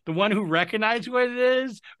nerd? The one who recognizes what it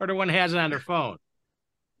is, or the one who has it on their phone?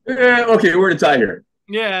 Okay, we're to tie here.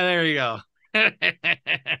 Yeah, there you go.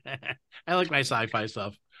 I like my sci-fi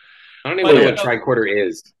stuff. I don't even know what tricorder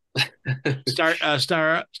is.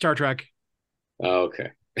 Star Trek. Oh, okay.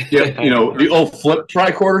 Yeah, the old flip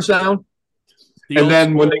tricorder sound. And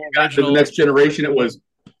then when they got to the next generation, it was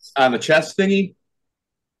on the chest thingy.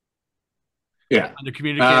 Yeah. On the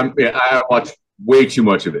communicator. Yeah, I watched way too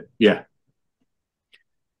much of it. Yeah.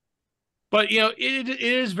 But, it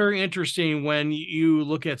is very interesting when you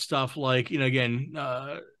look at stuff like, again,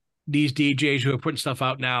 these DJs who are putting stuff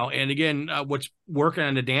out now. And again, what's working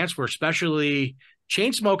on the dance floor, especially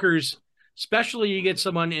Chainsmokers, especially you get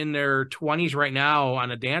someone in their 20s right now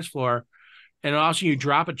on a dance floor, and also you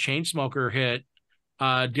drop a Chainsmoker hit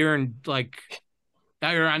during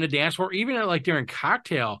or on the dance floor, even during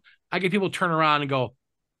cocktail, I get people turn around and go,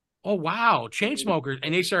 "Oh wow, Chainsmokers,"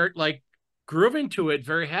 and they start grooving to it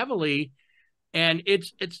very heavily, and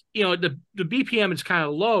it's the BPM is kind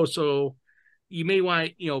of low, so you may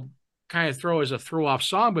want to kind of throw as a throw off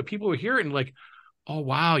song, but people will hear it and oh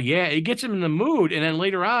wow, yeah, it gets them in the mood, and then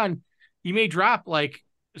later on you may drop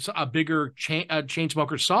a bigger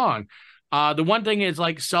Chainsmoker song. The one thing is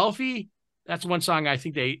Selfie. That's one song I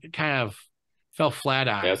think they kind of fell flat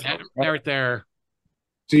on. That right there.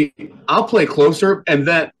 See, I'll play Closer, and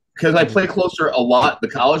then because I play Closer a lot, the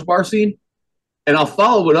college bar scene, and I'll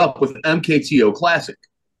follow it up with MKTO Classic.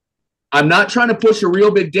 I'm not trying to push a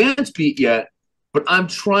real big dance beat yet, but I'm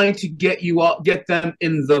trying to get them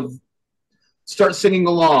in the start singing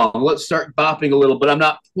along. Let's start bopping a little, but I'm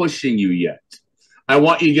not pushing you yet. I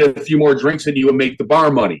want you to get a few more drinks in you and make the bar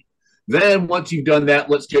money. Then once you've done that,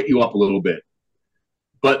 let's get you up a little bit.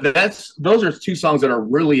 But those are two songs that are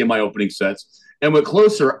really in my opening sets. And with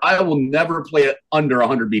Closer, I will never play it under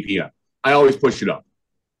 100 BPM. I always push it up.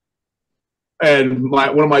 And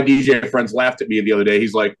one of my DJ friends laughed at me the other day.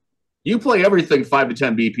 He's like, "You play everything 5 to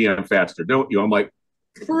 10 BPM faster, don't you?" I'm like,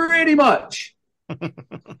 "Pretty much."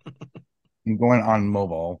 I'm going on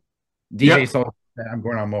mobile. DJ Soul, I'm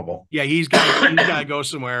going on mobile. Yeah, he's got to go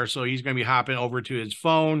somewhere, so he's going to be hopping over to his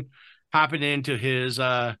phone, hopping into his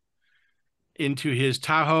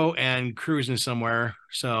Tahoe and cruising somewhere.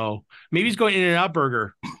 So maybe he's going In-N-Out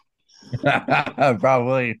Burger.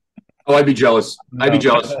 Probably. Oh, I'd be jealous. No. I'd be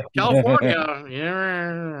jealous. California,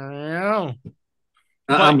 yeah.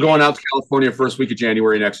 I'm going out to California first week of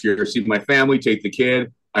January next year to see my family, take the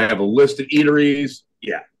kid. I have a list of eateries.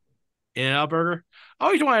 Yeah. In-N-Out Burger. I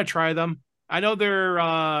always want to try them. I know they're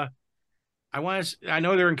I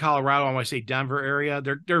know they're in Colorado. I want to say Denver area.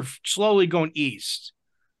 They're slowly going east.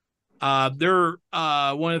 They're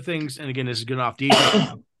one of the things, and again, this is getting off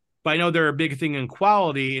detail, but I know they're a big thing in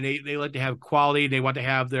quality, and they like to have quality. They want to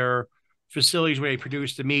have their facilities where they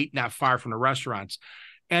produce the meat not far from the restaurants.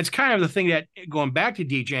 And it's kind of the thing that, going back to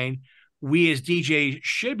DJing, we as DJs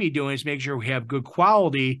should be doing is make sure we have good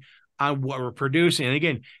quality on what we're producing. And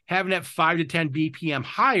again, having that 5 to 10 BPM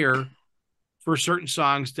higher for certain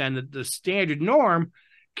songs than the standard norm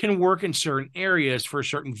can work in certain areas for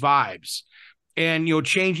certain vibes. And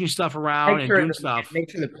changing stuff around and doing stuff.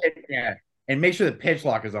 Make sure the pitch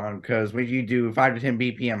lock is on, because when you do 5 to 10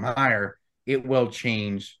 BPM higher, it will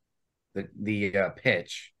change the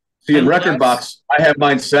pitch. See, in Rekordbox, I have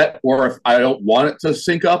mine set, or if I don't want it to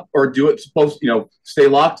sync up or do it stay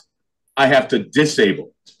locked, I have to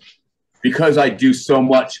disable it, because I do so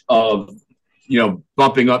much of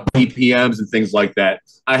bumping up BPMs and things like that.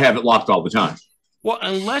 I have it locked all the time. Well,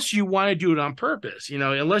 unless you want to do it on purpose,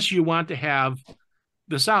 unless you want to have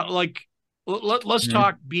the sound, let's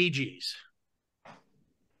talk Bee Gees,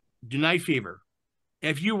 Do Night Fever.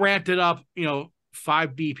 If you ramped it up,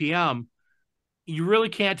 5 BPM, you really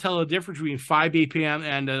can't tell the difference between 5 BPM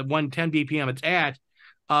and the 110 BPM it's at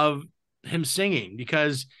of him singing,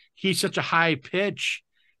 because he's such a high pitch.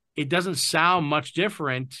 It doesn't sound much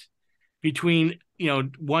different between,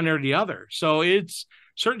 one or the other. So it's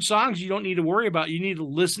certain songs you don't need to worry about. You need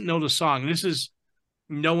to know the song. This is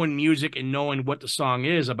knowing music and knowing what the song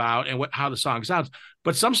is about and how the song sounds.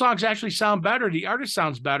 But some songs actually sound better. The artist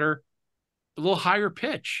sounds better a little higher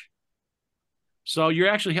pitch. So you're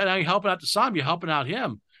actually helping out the song, you're helping out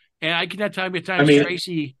him. And I cannot tell you how many times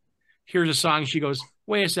Tracy hears a song and she goes,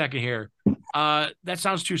 wait a second here. That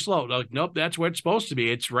sounds too slow. Like, nope, that's what it's supposed to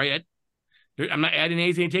be. It's right. I'm not adding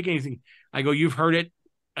anything, taking anything. I go, you've heard it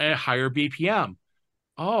at a higher BPM.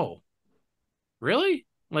 Oh, really?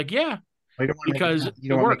 Like, yeah. Because you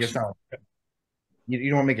don't want to make it sound you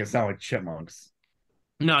don't want to make it sound like Chipmunks.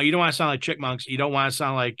 No, you don't want to sound like Chipmunks. You don't want to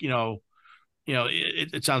sound like,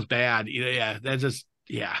 it sounds bad. Yeah, that's just,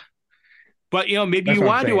 yeah. But, maybe that's you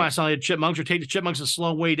want to sound like Chipmunks, or take the Chipmunks a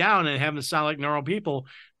slow way down and have them sound like normal people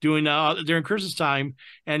doing during Christmas time,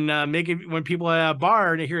 and making, when people at a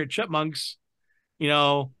bar and they hear Chipmunks,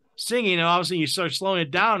 singing, and all of a sudden you start slowing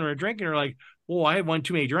it down or drinking, or like, oh, I had one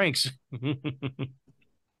too many drinks.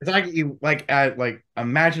 It's like you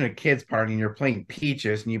imagine a kid's party and you're playing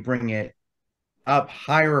Peaches and you bring it up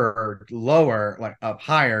higher or lower, like up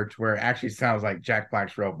higher to where it actually sounds like Jack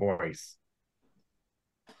Black's real voice.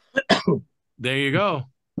 There you go.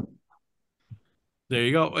 There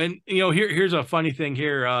you go. And here's a funny thing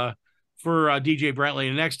here for DJ Brentley.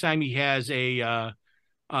 The next time he has a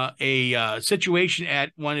situation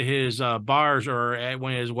at one of his bars or at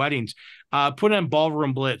one of his weddings, put on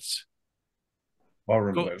Ballroom Blitz.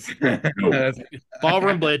 Blitz.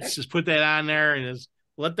 Ballroom Blitz. Just put that on there and just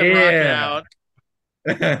let them rock it out.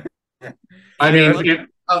 I mean,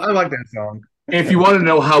 I like that song. If you want to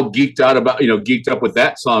know how geeked up with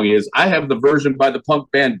that song is, I have the version by the punk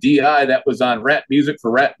band DI that was on Rat Music for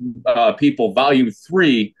Rat People Volume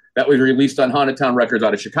 3 that was released on Haunted Town Records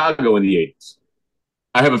out of Chicago in the 80s.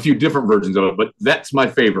 I have a few different versions of it, but that's my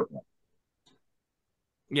favorite one.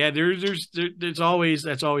 Yeah, that's always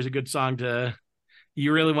a good song to.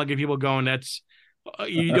 You really want to get people going. That's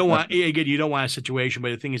you don't want a situation,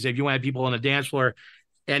 but the thing is, if you want people on the dance floor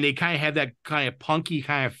and they kind of have that kind of punky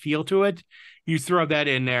kind of feel to it, you throw that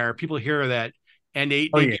in there. People hear that and they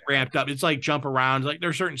get ramped up. It's like Jump Around. Like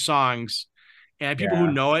there's certain songs, and people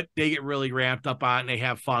who know it, they get really ramped up on it and they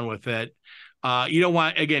have fun with it. You don't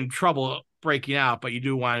want, again, trouble breaking out, but you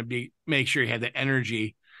do want to make sure you have the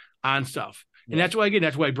energy on stuff. And that's why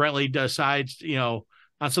Brentley decides,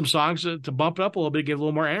 on some songs to bump it up a little bit, give a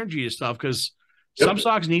little more energy to stuff, because some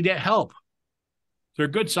songs need that help. They're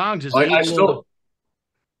good songs.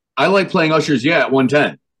 I like playing Usher's at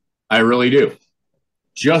 110. I really do.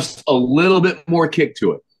 Just a little bit more kick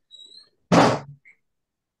to it.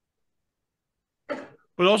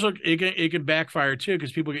 But also, it can backfire too,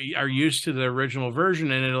 because people are used to the original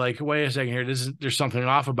version and they're like, wait a second here, there's something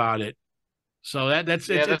off about it. So that's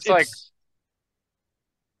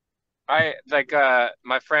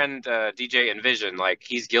my friend DJ Envision, like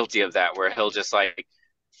he's guilty of that, where he'll just like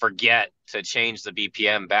forget to change the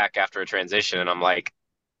BPM back after a transition, and I'm like,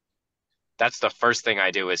 that's the first thing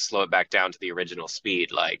I do is slow it back down to the original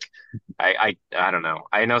speed. Like I don't know.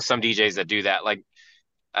 I know some DJs that do that. Like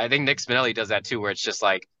I think Nick Spinelli does that too, where it's just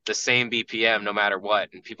like the same BPM no matter what,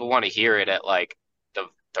 and people want to hear it at like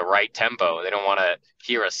the right tempo. They don't want to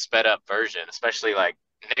hear a sped up version, especially like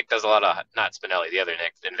Nick does a lot of, not Spinelli, the other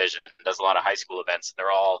Nick, Envision, does a lot of high school events.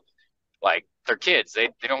 They're all like, they're kids. They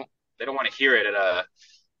don't want to hear it at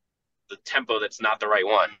the tempo that's not the right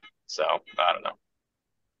one. So I don't know.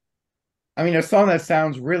 I mean, a song that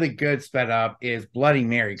sounds really good sped up is Bloody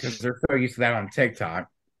Mary, because they're so used to that on TikTok.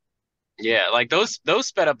 Yeah, like those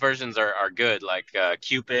sped up versions are good. Like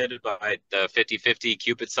Cupid by the 50/50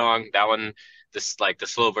 Cupid song. That one, the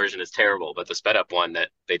slow version is terrible, but the sped up one that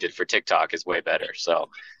they did for TikTok is way better. So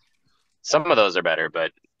some of those are better,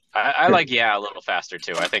 but I like a little faster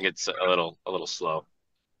too. I think it's a little slow.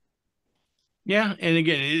 Yeah, and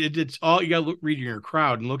again, it's all you got to read your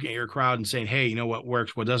crowd and looking at your crowd and saying, hey, what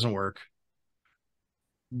works, what doesn't work.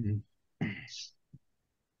 Mm-hmm.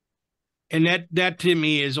 And that to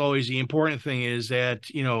me is always the important thing, is that,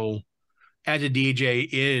 as a DJ,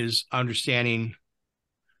 is understanding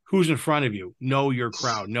who's in front of you, know your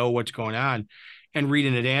crowd, know what's going on, and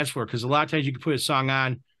reading the dance floor. Because a lot of times you can put a song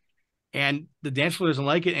on and the dance floor doesn't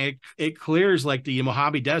like it, and it clears like the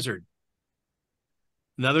Mojave Desert.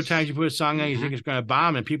 And other times you put a song on, you think it's going to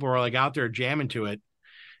bomb, and people are like out there jamming to it.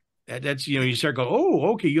 That's, you start going,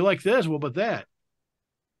 oh, okay, you like this, what about that?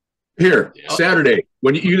 Here, Saturday,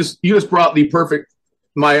 when you just brought the perfect,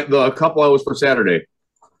 the couple I was for Saturday,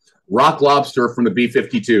 Rock Lobster from the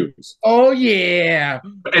B-52s. Oh yeah.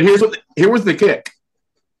 And here was the kick.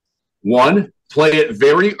 One, play it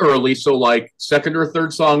very early, so like second or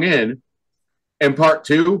third song in, and part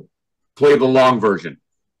two, play the long version.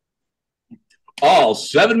 All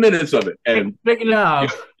 7 minutes of it. And big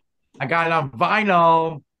enough. I got it on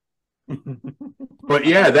vinyl. But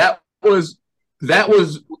yeah, that was that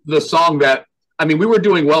was the song that, I mean, we were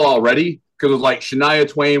doing well already because it was like Shania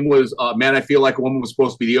Twain was Man, I Feel Like a Woman was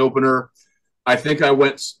supposed to be the opener. I think I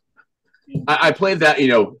played that,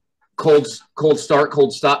 cold start,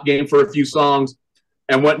 cold stop game for a few songs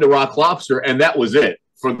and went into Rock Lobster, and that was it.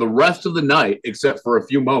 For the rest of the night, except for a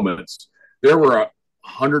few moments, there were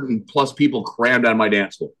 100 and plus people crammed on my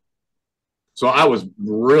dance floor. So I was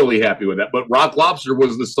really happy with that. But Rock Lobster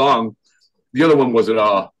was the song. The other one was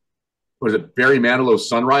Barry Manilow's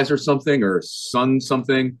Sunrise or something, or Sun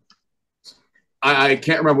something? I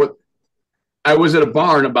can't remember what. I was at a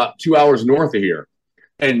barn about 2 hours north of here,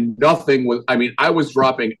 and nothing was. I mean, I was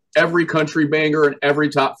dropping every country banger and every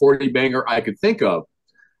top 40 banger I could think of.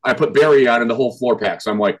 I put Barry on, and the whole floor packed.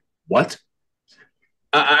 So I'm like, what?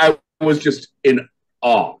 I was just in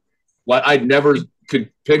awe. Like I never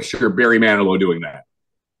could picture Barry Manilow doing that.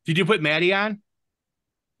 Did you put Maddie on?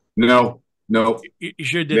 No. You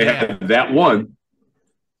sure did. They had that one,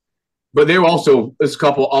 but this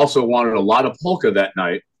couple also wanted a lot of polka that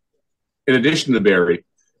night, in addition to Barry.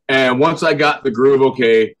 And once I got the groove,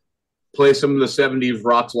 okay, play some of the '70s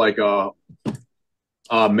rocks like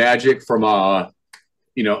Magic from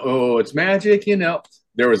oh, it's Magic,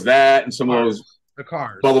 There was that and some of those The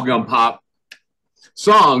Cars. bubblegum pop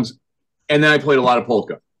songs, and then I played a lot of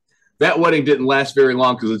polka. That wedding didn't last very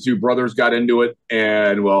long because the two brothers got into it,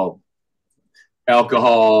 and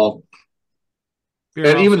alcohol,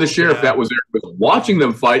 and even the sheriff that was there was watching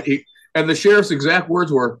them fight. And the sheriff's exact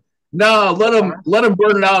words were, "No, let them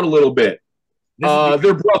burn it out a little bit. They're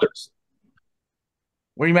brothers."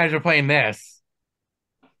 What do you imagine playing this?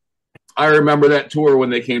 I remember that tour when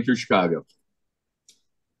they came through Chicago.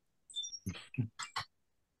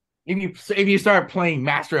 If you start playing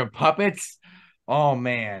Master of Puppets, oh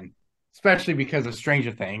man, especially because of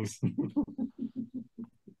Stranger Things.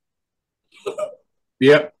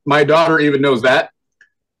 Yep, my daughter even knows that.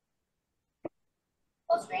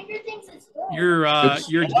 Well, Stranger Things is good. You're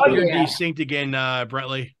desynced again,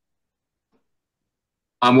 Brentley.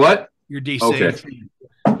 I'm what? You're desynced.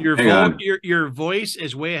 Okay. Your voice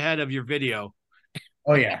is way ahead of your video.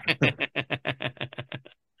 Oh yeah.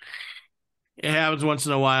 It happens once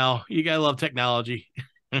in a while. You gotta love technology.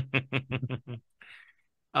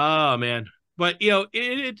 Oh man. But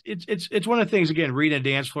it's one of the things, again, reading a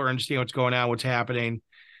dance floor, understanding what's going on, what's happening.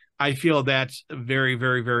 I feel that's very,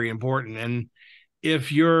 very, very important. And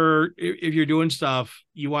if you're doing stuff,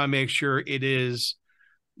 you want to make sure it is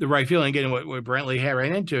the right feeling. Again, what Brentley had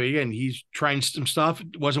ran into, again, he's trying some stuff,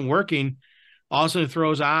 it wasn't working. Also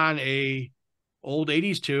throws on a old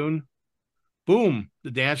 80s tune. Boom,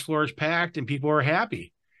 the dance floor is packed and people are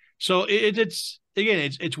happy. So it's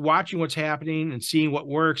watching what's happening and seeing what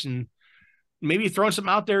works, and maybe throwing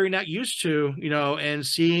something out there you're not used to, and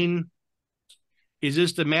seeing, is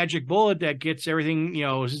this the magic bullet that gets everything,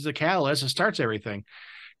 is this the catalyst that starts everything?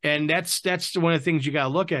 And that's one of the things you got to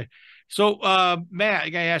look at. So, Matt, I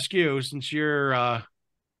got to ask you, since you're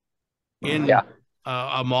in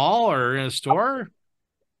a mall or in a store?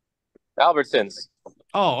 Albertsons.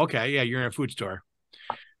 Oh, okay. Yeah, you're in a food store.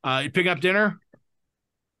 You pick up dinner?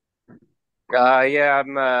 Yeah,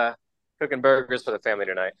 I'm cooking burgers for the family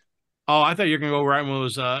tonight. Oh, I thought you were gonna go right one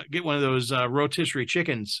of those, get one of those rotisserie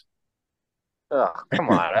chickens. Oh, come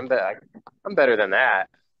on! I'm better than that.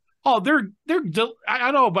 Oh,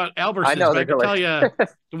 I know about Albertsons, I know but I can tell you,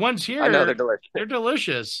 the ones here, I know they're delicious. They're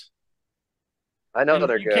delicious. I know And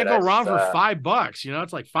they're you good. can't go wrong for $5.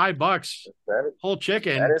 It's like $5 whole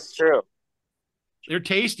chicken. That is true. They're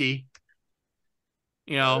tasty.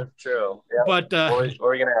 That is true. Yeah. But what are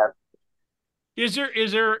we gonna have?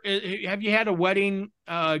 Have you had a wedding?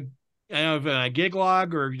 I don't know if a gig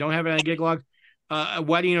log, or if you don't have it on a gig log, a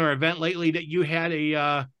wedding or event lately that you had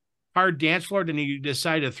a hard dance floor, then you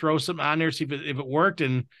decided to throw something on there, see if it worked,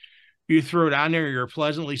 and you threw it on there, you're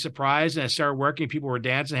pleasantly surprised, and it started working, people were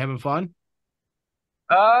dancing, having fun?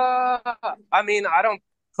 I mean, I don't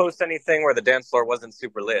post anything where the dance floor wasn't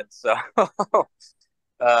super lit, so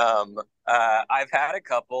I've had a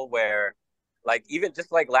couple where, like, even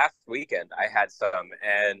just like last weekend, I had some,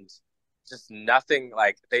 and just nothing,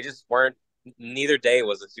 like, they just weren't, neither day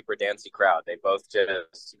was a super dancey crowd. They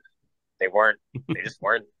just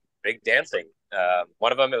weren't big dancing.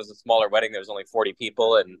 One of them, it was a smaller wedding. There was only 40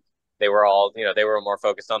 people, and they were all, they were more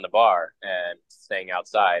focused on the bar and staying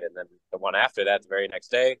outside. And then the one after that, the very next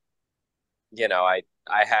day, I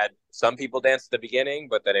had some people dance at the beginning,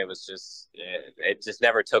 but then it just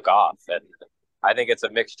never took off. And I think it's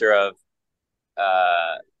a mixture of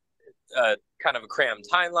kind of a crammed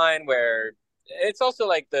timeline, where it's also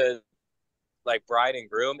like bride and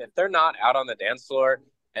groom, if they're not out on the dance floor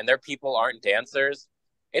and their people aren't dancers,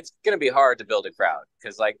 it's going to be hard to build a crowd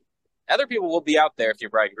because like other people will be out there if your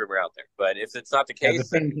bride and groom are out there. But if it's not the Yeah, case,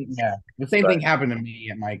 the same thing happened to me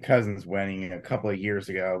at my cousin's wedding a couple of years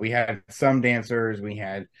ago. We had some dancers.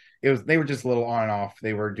 They were just a little on and off.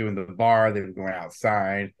 They were doing the bar. They were going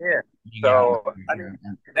outside. yeah. So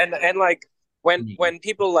and like when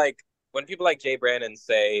people like Jay Brandon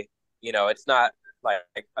say, you know, it's not like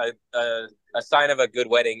a sign of a good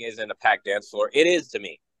wedding isn't a packed dance floor. It is to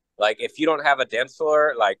me. Like if you don't have a dance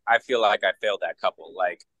floor, like I feel like I failed that couple.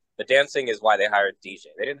 Like the dancing is why they hired the DJ.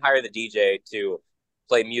 They didn't hire the DJ to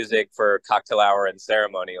play music for cocktail hour and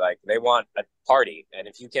ceremony. Like they want a party. And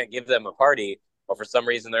if you can't give them a party or for some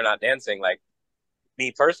reason they're not dancing, like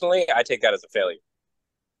me personally, I take that as a failure.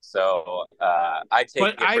 So I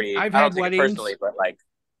take it pretty. I've I had don't take weddings, it personally, but like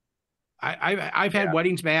I've had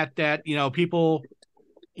weddings, Matt, that you know people.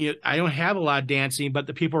 You know, I don't have a lot of dancing, but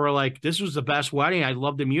the people were like, "This was the best wedding. I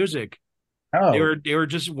love the music." Oh, They were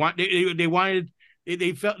just they wanted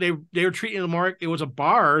they felt they were treating it more. It was a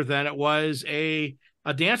bar than it was a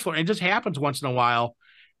dance floor. And it just happens once in a while,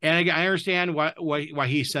 and I understand why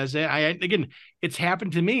he says that. Again, it's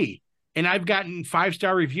happened to me, and I've gotten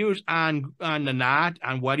 5-star reviews on the Knot,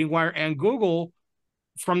 on Wedding Wire, and Google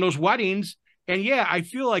from those weddings. And yeah, I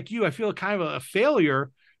feel like you. I feel kind of a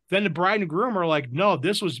failure. Then the bride and groom are like, no,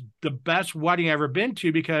 this was the best wedding I've ever been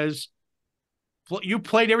to because you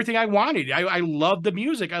played everything I wanted. I love the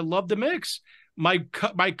music. I love the mix. My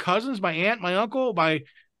cousins, my aunt, my uncle, my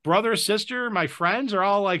brother, sister, my friends are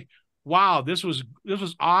all like, wow, this was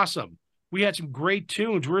awesome. We had some great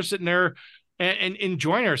tunes. We're sitting there and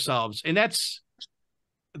enjoying ourselves. And that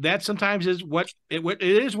sometimes is what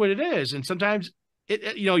it is. And sometimes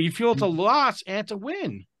you feel it's a loss and it's a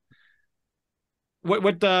win.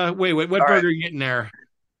 What burger are you getting there?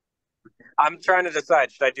 I'm trying to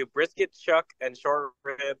decide. Should I do brisket, chuck, and short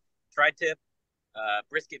rib, tri-tip,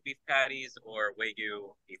 brisket beef patties, or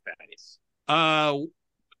Wagyu beef patties?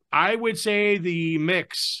 I would say the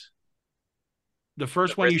mix. The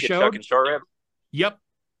first one you Brisket, showed. chuck, and short rib. Yep.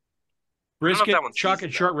 Brisket, chuck,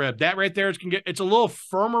 and short rib. That right there it's a little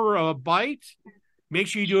firmer of a bite. Make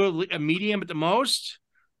sure you do a medium at the most,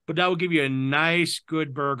 but that will give you a nice,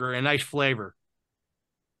 good burger, a nice flavor.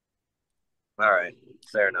 All right,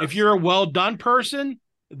 fair enough. If you're a well done person,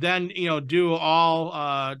 then do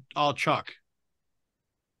all chuck.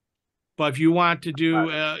 But if you want to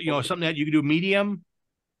do something that you can do medium,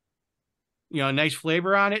 a nice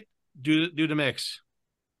flavor on it, do the mix.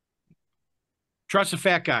 Trust the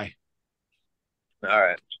fat guy. All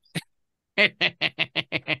right.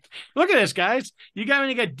 Look at this, guys. You got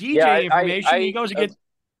DJ information.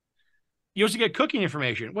 You also get cooking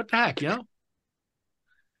information. What the heck,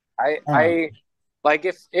 I like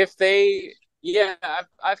if they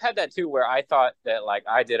I've had that too where I thought that like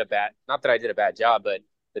not that I did a bad job, but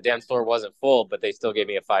the dance floor wasn't full, but they still gave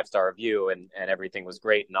me a 5-star review and everything was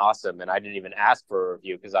great and awesome. And I didn't even ask for a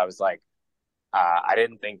review because I was like, I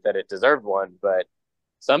didn't think that it deserved one. But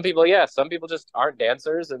some people just aren't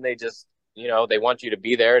dancers and they just, they want you to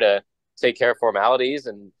be there to take care of formalities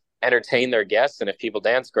and entertain their guests. And if people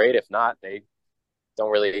dance, great. If not, they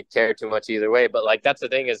don't really care too much either way. But like, that's the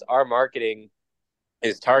thing is our marketing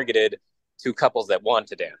is targeted to couples that want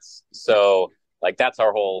to dance. So like, that's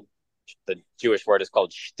our whole, the Jewish word is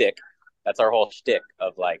called shtick. That's our whole shtick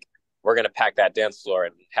of like, we're going to pack that dance floor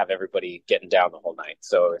and have everybody getting down the whole night.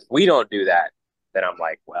 So if we don't do that, then I'm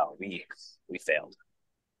like, well, we failed.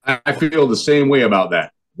 I feel the same way about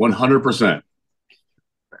that. 100%.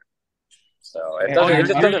 So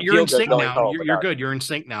you're in sync now. You're good. You're in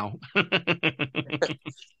sync now.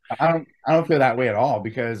 I don't feel that way at all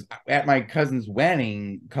because at my cousin's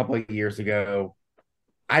wedding a couple of years ago,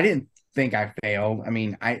 I didn't think I failed. I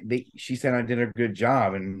mean, she said I did a good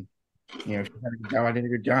job, and she said I did a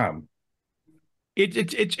good job.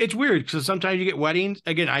 It's weird because sometimes you get weddings.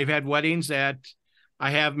 Again, I've had weddings that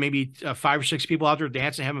I have maybe 5 or 6 people out there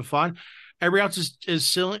dancing, having fun. Everybody else is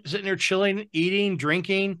sitting there chilling, eating,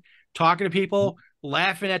 drinking, talking to people,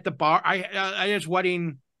 laughing at the bar. I had this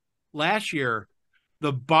wedding last year.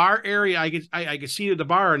 The bar area, I could see the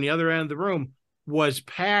bar on the other end of the room was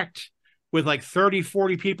packed with like 30,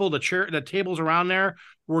 40 people. The tables around there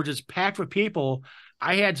were just packed with people.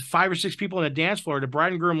 I had 5 or 6 people on the dance floor. The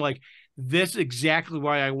bride and groom like, this is exactly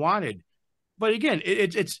what I wanted. But again,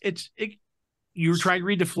 you're trying to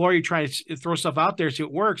read the floor. You're trying to throw stuff out there, see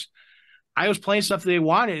what works. I was playing stuff they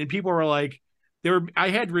wanted, and people were like, I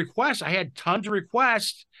had requests. I had tons of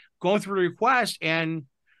requests going through the requests, and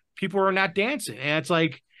people were not dancing. And it's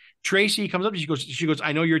like Tracy comes up, she goes,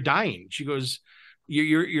 I know you're dying. She goes,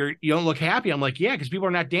 you don't look happy. I'm like, yeah, because people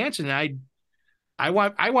are not dancing. And I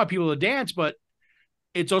want people to dance, but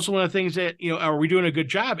it's also one of the things that, are we doing a good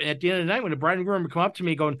job? And at the end of the night, when the bride and groom come up to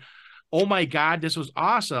me going, "Oh my God, this was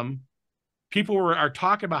awesome," people are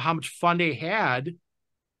talking about how much fun they had,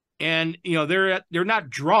 and they're not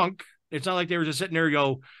drunk. It's not like they were just sitting there,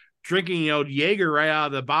 drinking, Jaeger right out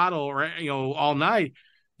of the bottle, right, all night.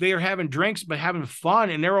 They are having drinks but having fun,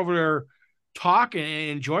 and they're over there talking and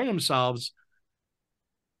enjoying themselves.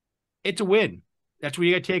 It's a win. That's what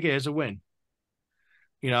you got to take it as a win.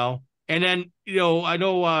 And then, I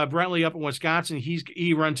know Brentley up in Wisconsin,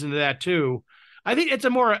 he runs into that too. I think it's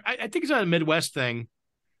I think it's a Midwest thing,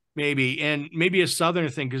 maybe, and maybe a Southern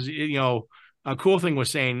thing, because, a cool thing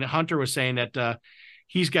was saying, Hunter was saying that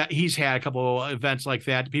he's had a couple of events like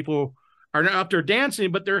that. People are not up there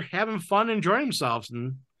dancing, but they're having fun, enjoying themselves.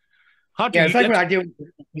 And Hunter, yeah, it's like what I did.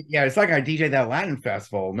 Yeah, it's like I DJed that Latin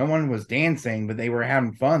festival. No one was dancing, but they were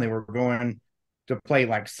having fun. They were going to play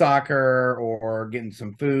like soccer or getting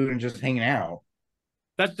some food and just hanging out.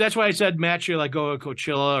 That's why I said, Matt, you like go to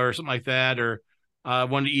Coachella or something like that, or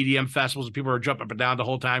one of the EDM festivals and people are jumping up and down the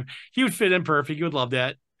whole time. He would fit in perfect. You would love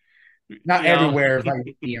that. Not everywhere is like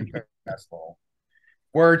an EDM festival.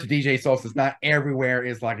 Word to DJ Solstice, not everywhere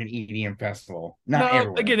is like an EDM festival. Not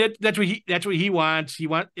everywhere. Again, that's what he wants.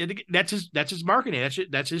 That's his marketing.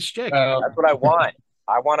 That's his shtick. That's what I want.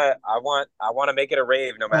 I want to make it a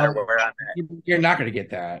rave no matter where I'm at. You're not going to get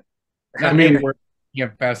that. Not everywhere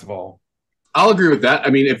EDM festival. I'll agree with that. I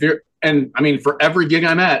mean, for every gig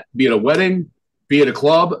I'm at, be it a wedding, be it a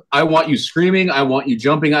club, I want you screaming, I want you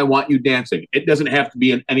jumping, I want you dancing. It doesn't have to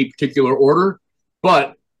be in any particular order,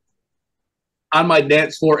 but on my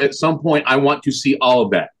dance floor at some point, I want to see all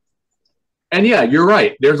of that. And yeah, you're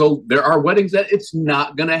right. There are weddings that it's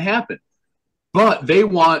not going to happen, but they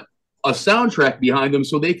want a soundtrack behind them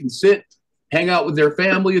so they can sit, hang out with their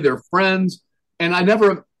family, their friends. And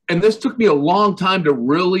this took me a long time to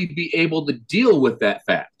really be able to deal with that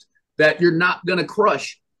fact that you're not going to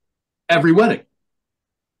crush every wedding.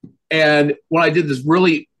 And when I did this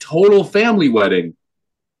really total family wedding,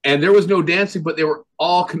 and there was no dancing, but they were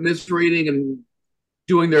all commiserating and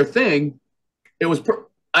doing their thing, it was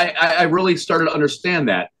I really started to understand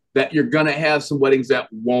that you're going to have some weddings that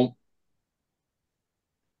won't.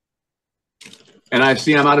 And I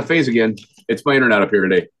see I'm out of phase again. It's my internet up here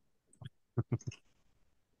today.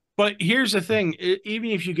 But here's the thing: even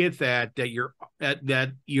if you get that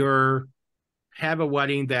you're have a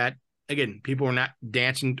wedding that, again, people are not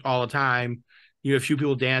dancing all the time. You have a few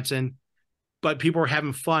people dancing, but people are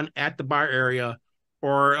having fun at the bar area,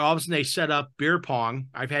 or all of a sudden they set up beer pong.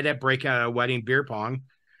 I've had that breakout at a wedding, beer pong,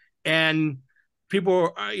 and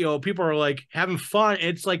people are like having fun.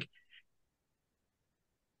 It's like,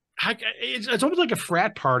 it's almost like a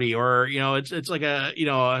frat party, or it's like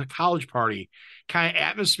a college party kind of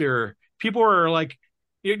atmosphere. People are like,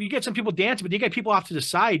 you get some people dancing, but you get people off to the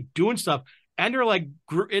side doing stuff, and they're like,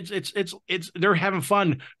 they're having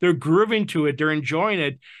fun. They're grooving to it. They're enjoying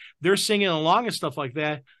it. They're singing along and stuff like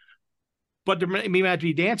that. But they may not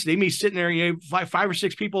be dancing. They may be sitting there, five or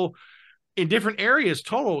six people in different areas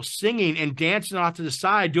total, singing and dancing off to the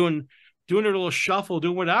side, doing their little shuffle,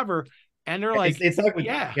 doing whatever. And they're like, it's like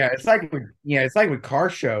with car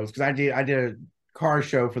shows, because I did a car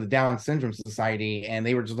show for the Down Syndrome Society, and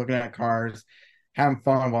they were just looking at cars, having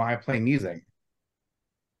fun while I play music.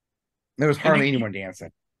 There was hardly anyone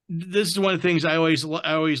dancing. This is one of the things I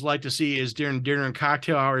always like to see is during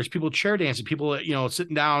cocktail hours, people chair dancing, people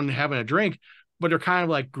sitting down having a drink, but they're kind of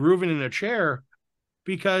like grooving in a chair,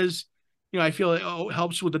 because I feel it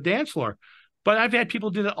helps with the dance floor. But I've had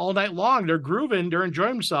people do that all night long. They're grooving, they're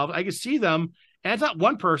enjoying themselves. I can see them, and it's not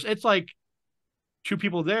one person. It's like two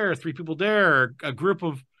people there, three people there, a group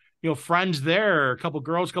of friends there, a couple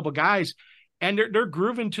girls, a couple guys, and they're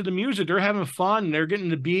grooving to the music. They're having fun. They're getting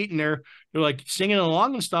the beat, and they're like singing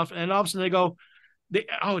along and stuff. And all of a sudden they go,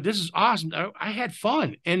 this is awesome. I had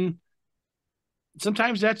fun. And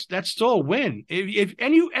sometimes that's still a win. If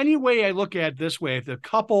any way I look at it this way, if the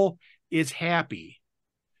couple is happy,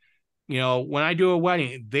 when I do a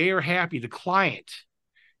wedding, they are happy. The client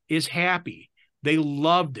is happy. They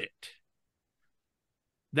loved it.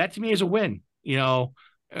 That to me is a win.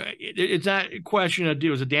 It's not a question of,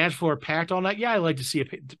 was a dance floor packed all night? Yeah, I like to see a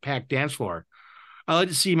packed dance floor. I like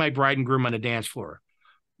to see my bride and groom on the dance floor.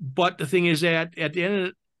 But the thing is that at the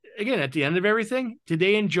end of everything, did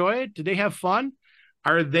they enjoy it? Did they have fun?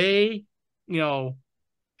 Are they,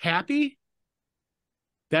 happy?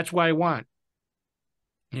 That's what I want.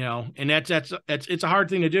 And that's it's a hard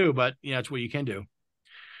thing to do, but it's what you can do.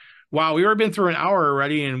 Wow, we've already been through an hour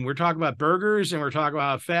already, and we're talking about burgers, and we're talking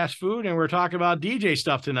about fast food, and we're talking about DJ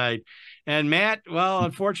stuff tonight. And Matt, well,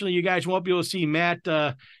 unfortunately, you guys won't be able to see Matt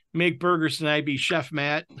make burgers tonight be Chef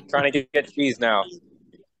Matt. Trying to get cheese now.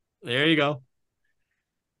 There you go.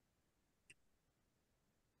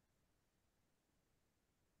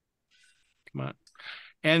 Come on.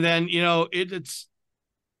 And then, you know, it's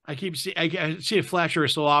I see a flasher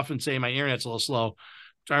so often saying my internet's a little slow.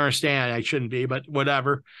 Which I understand I shouldn't be, but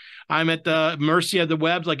whatever. I'm at the mercy of the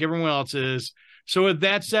webs like everyone else is. So with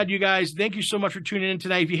that said, you guys, thank you so much for tuning in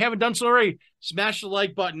tonight. If you haven't done so already, smash the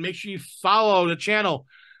like button. Make sure you follow the channel.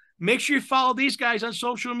 Make sure you follow these guys on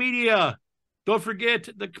social media. Don't forget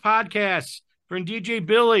the podcasts from DJ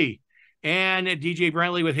Billy and DJ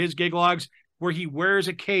Brantley with his gig logs, where he wears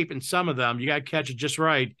a cape in some of them. You got to catch it just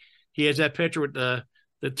right. He has that picture with the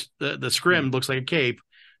scrim looks like a cape.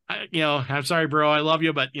 I'm sorry, bro. I love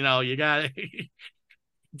you, but you got it.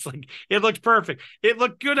 It's like, it looks perfect. It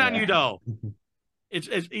looked good on you though.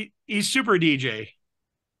 He's super DJ.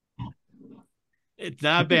 It's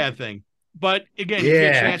not a bad thing. But again, you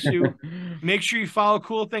get a chance to make sure you follow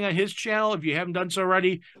Cool Thing on his channel. If you haven't done so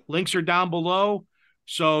already, links are down below.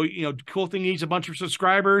 So, Cool Thing needs a bunch of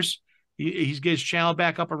subscribers. He's get his channel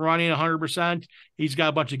back up and running 100%. He's got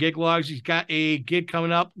a bunch of gig logs. He's got a gig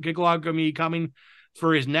coming up, gig log going to be coming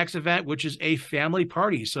for his next event, which is a family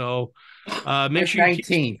party. So make sure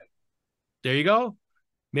 19th. There you go.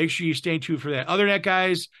 Make sure you stay tuned for that. Other than that,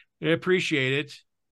 guys, I appreciate it.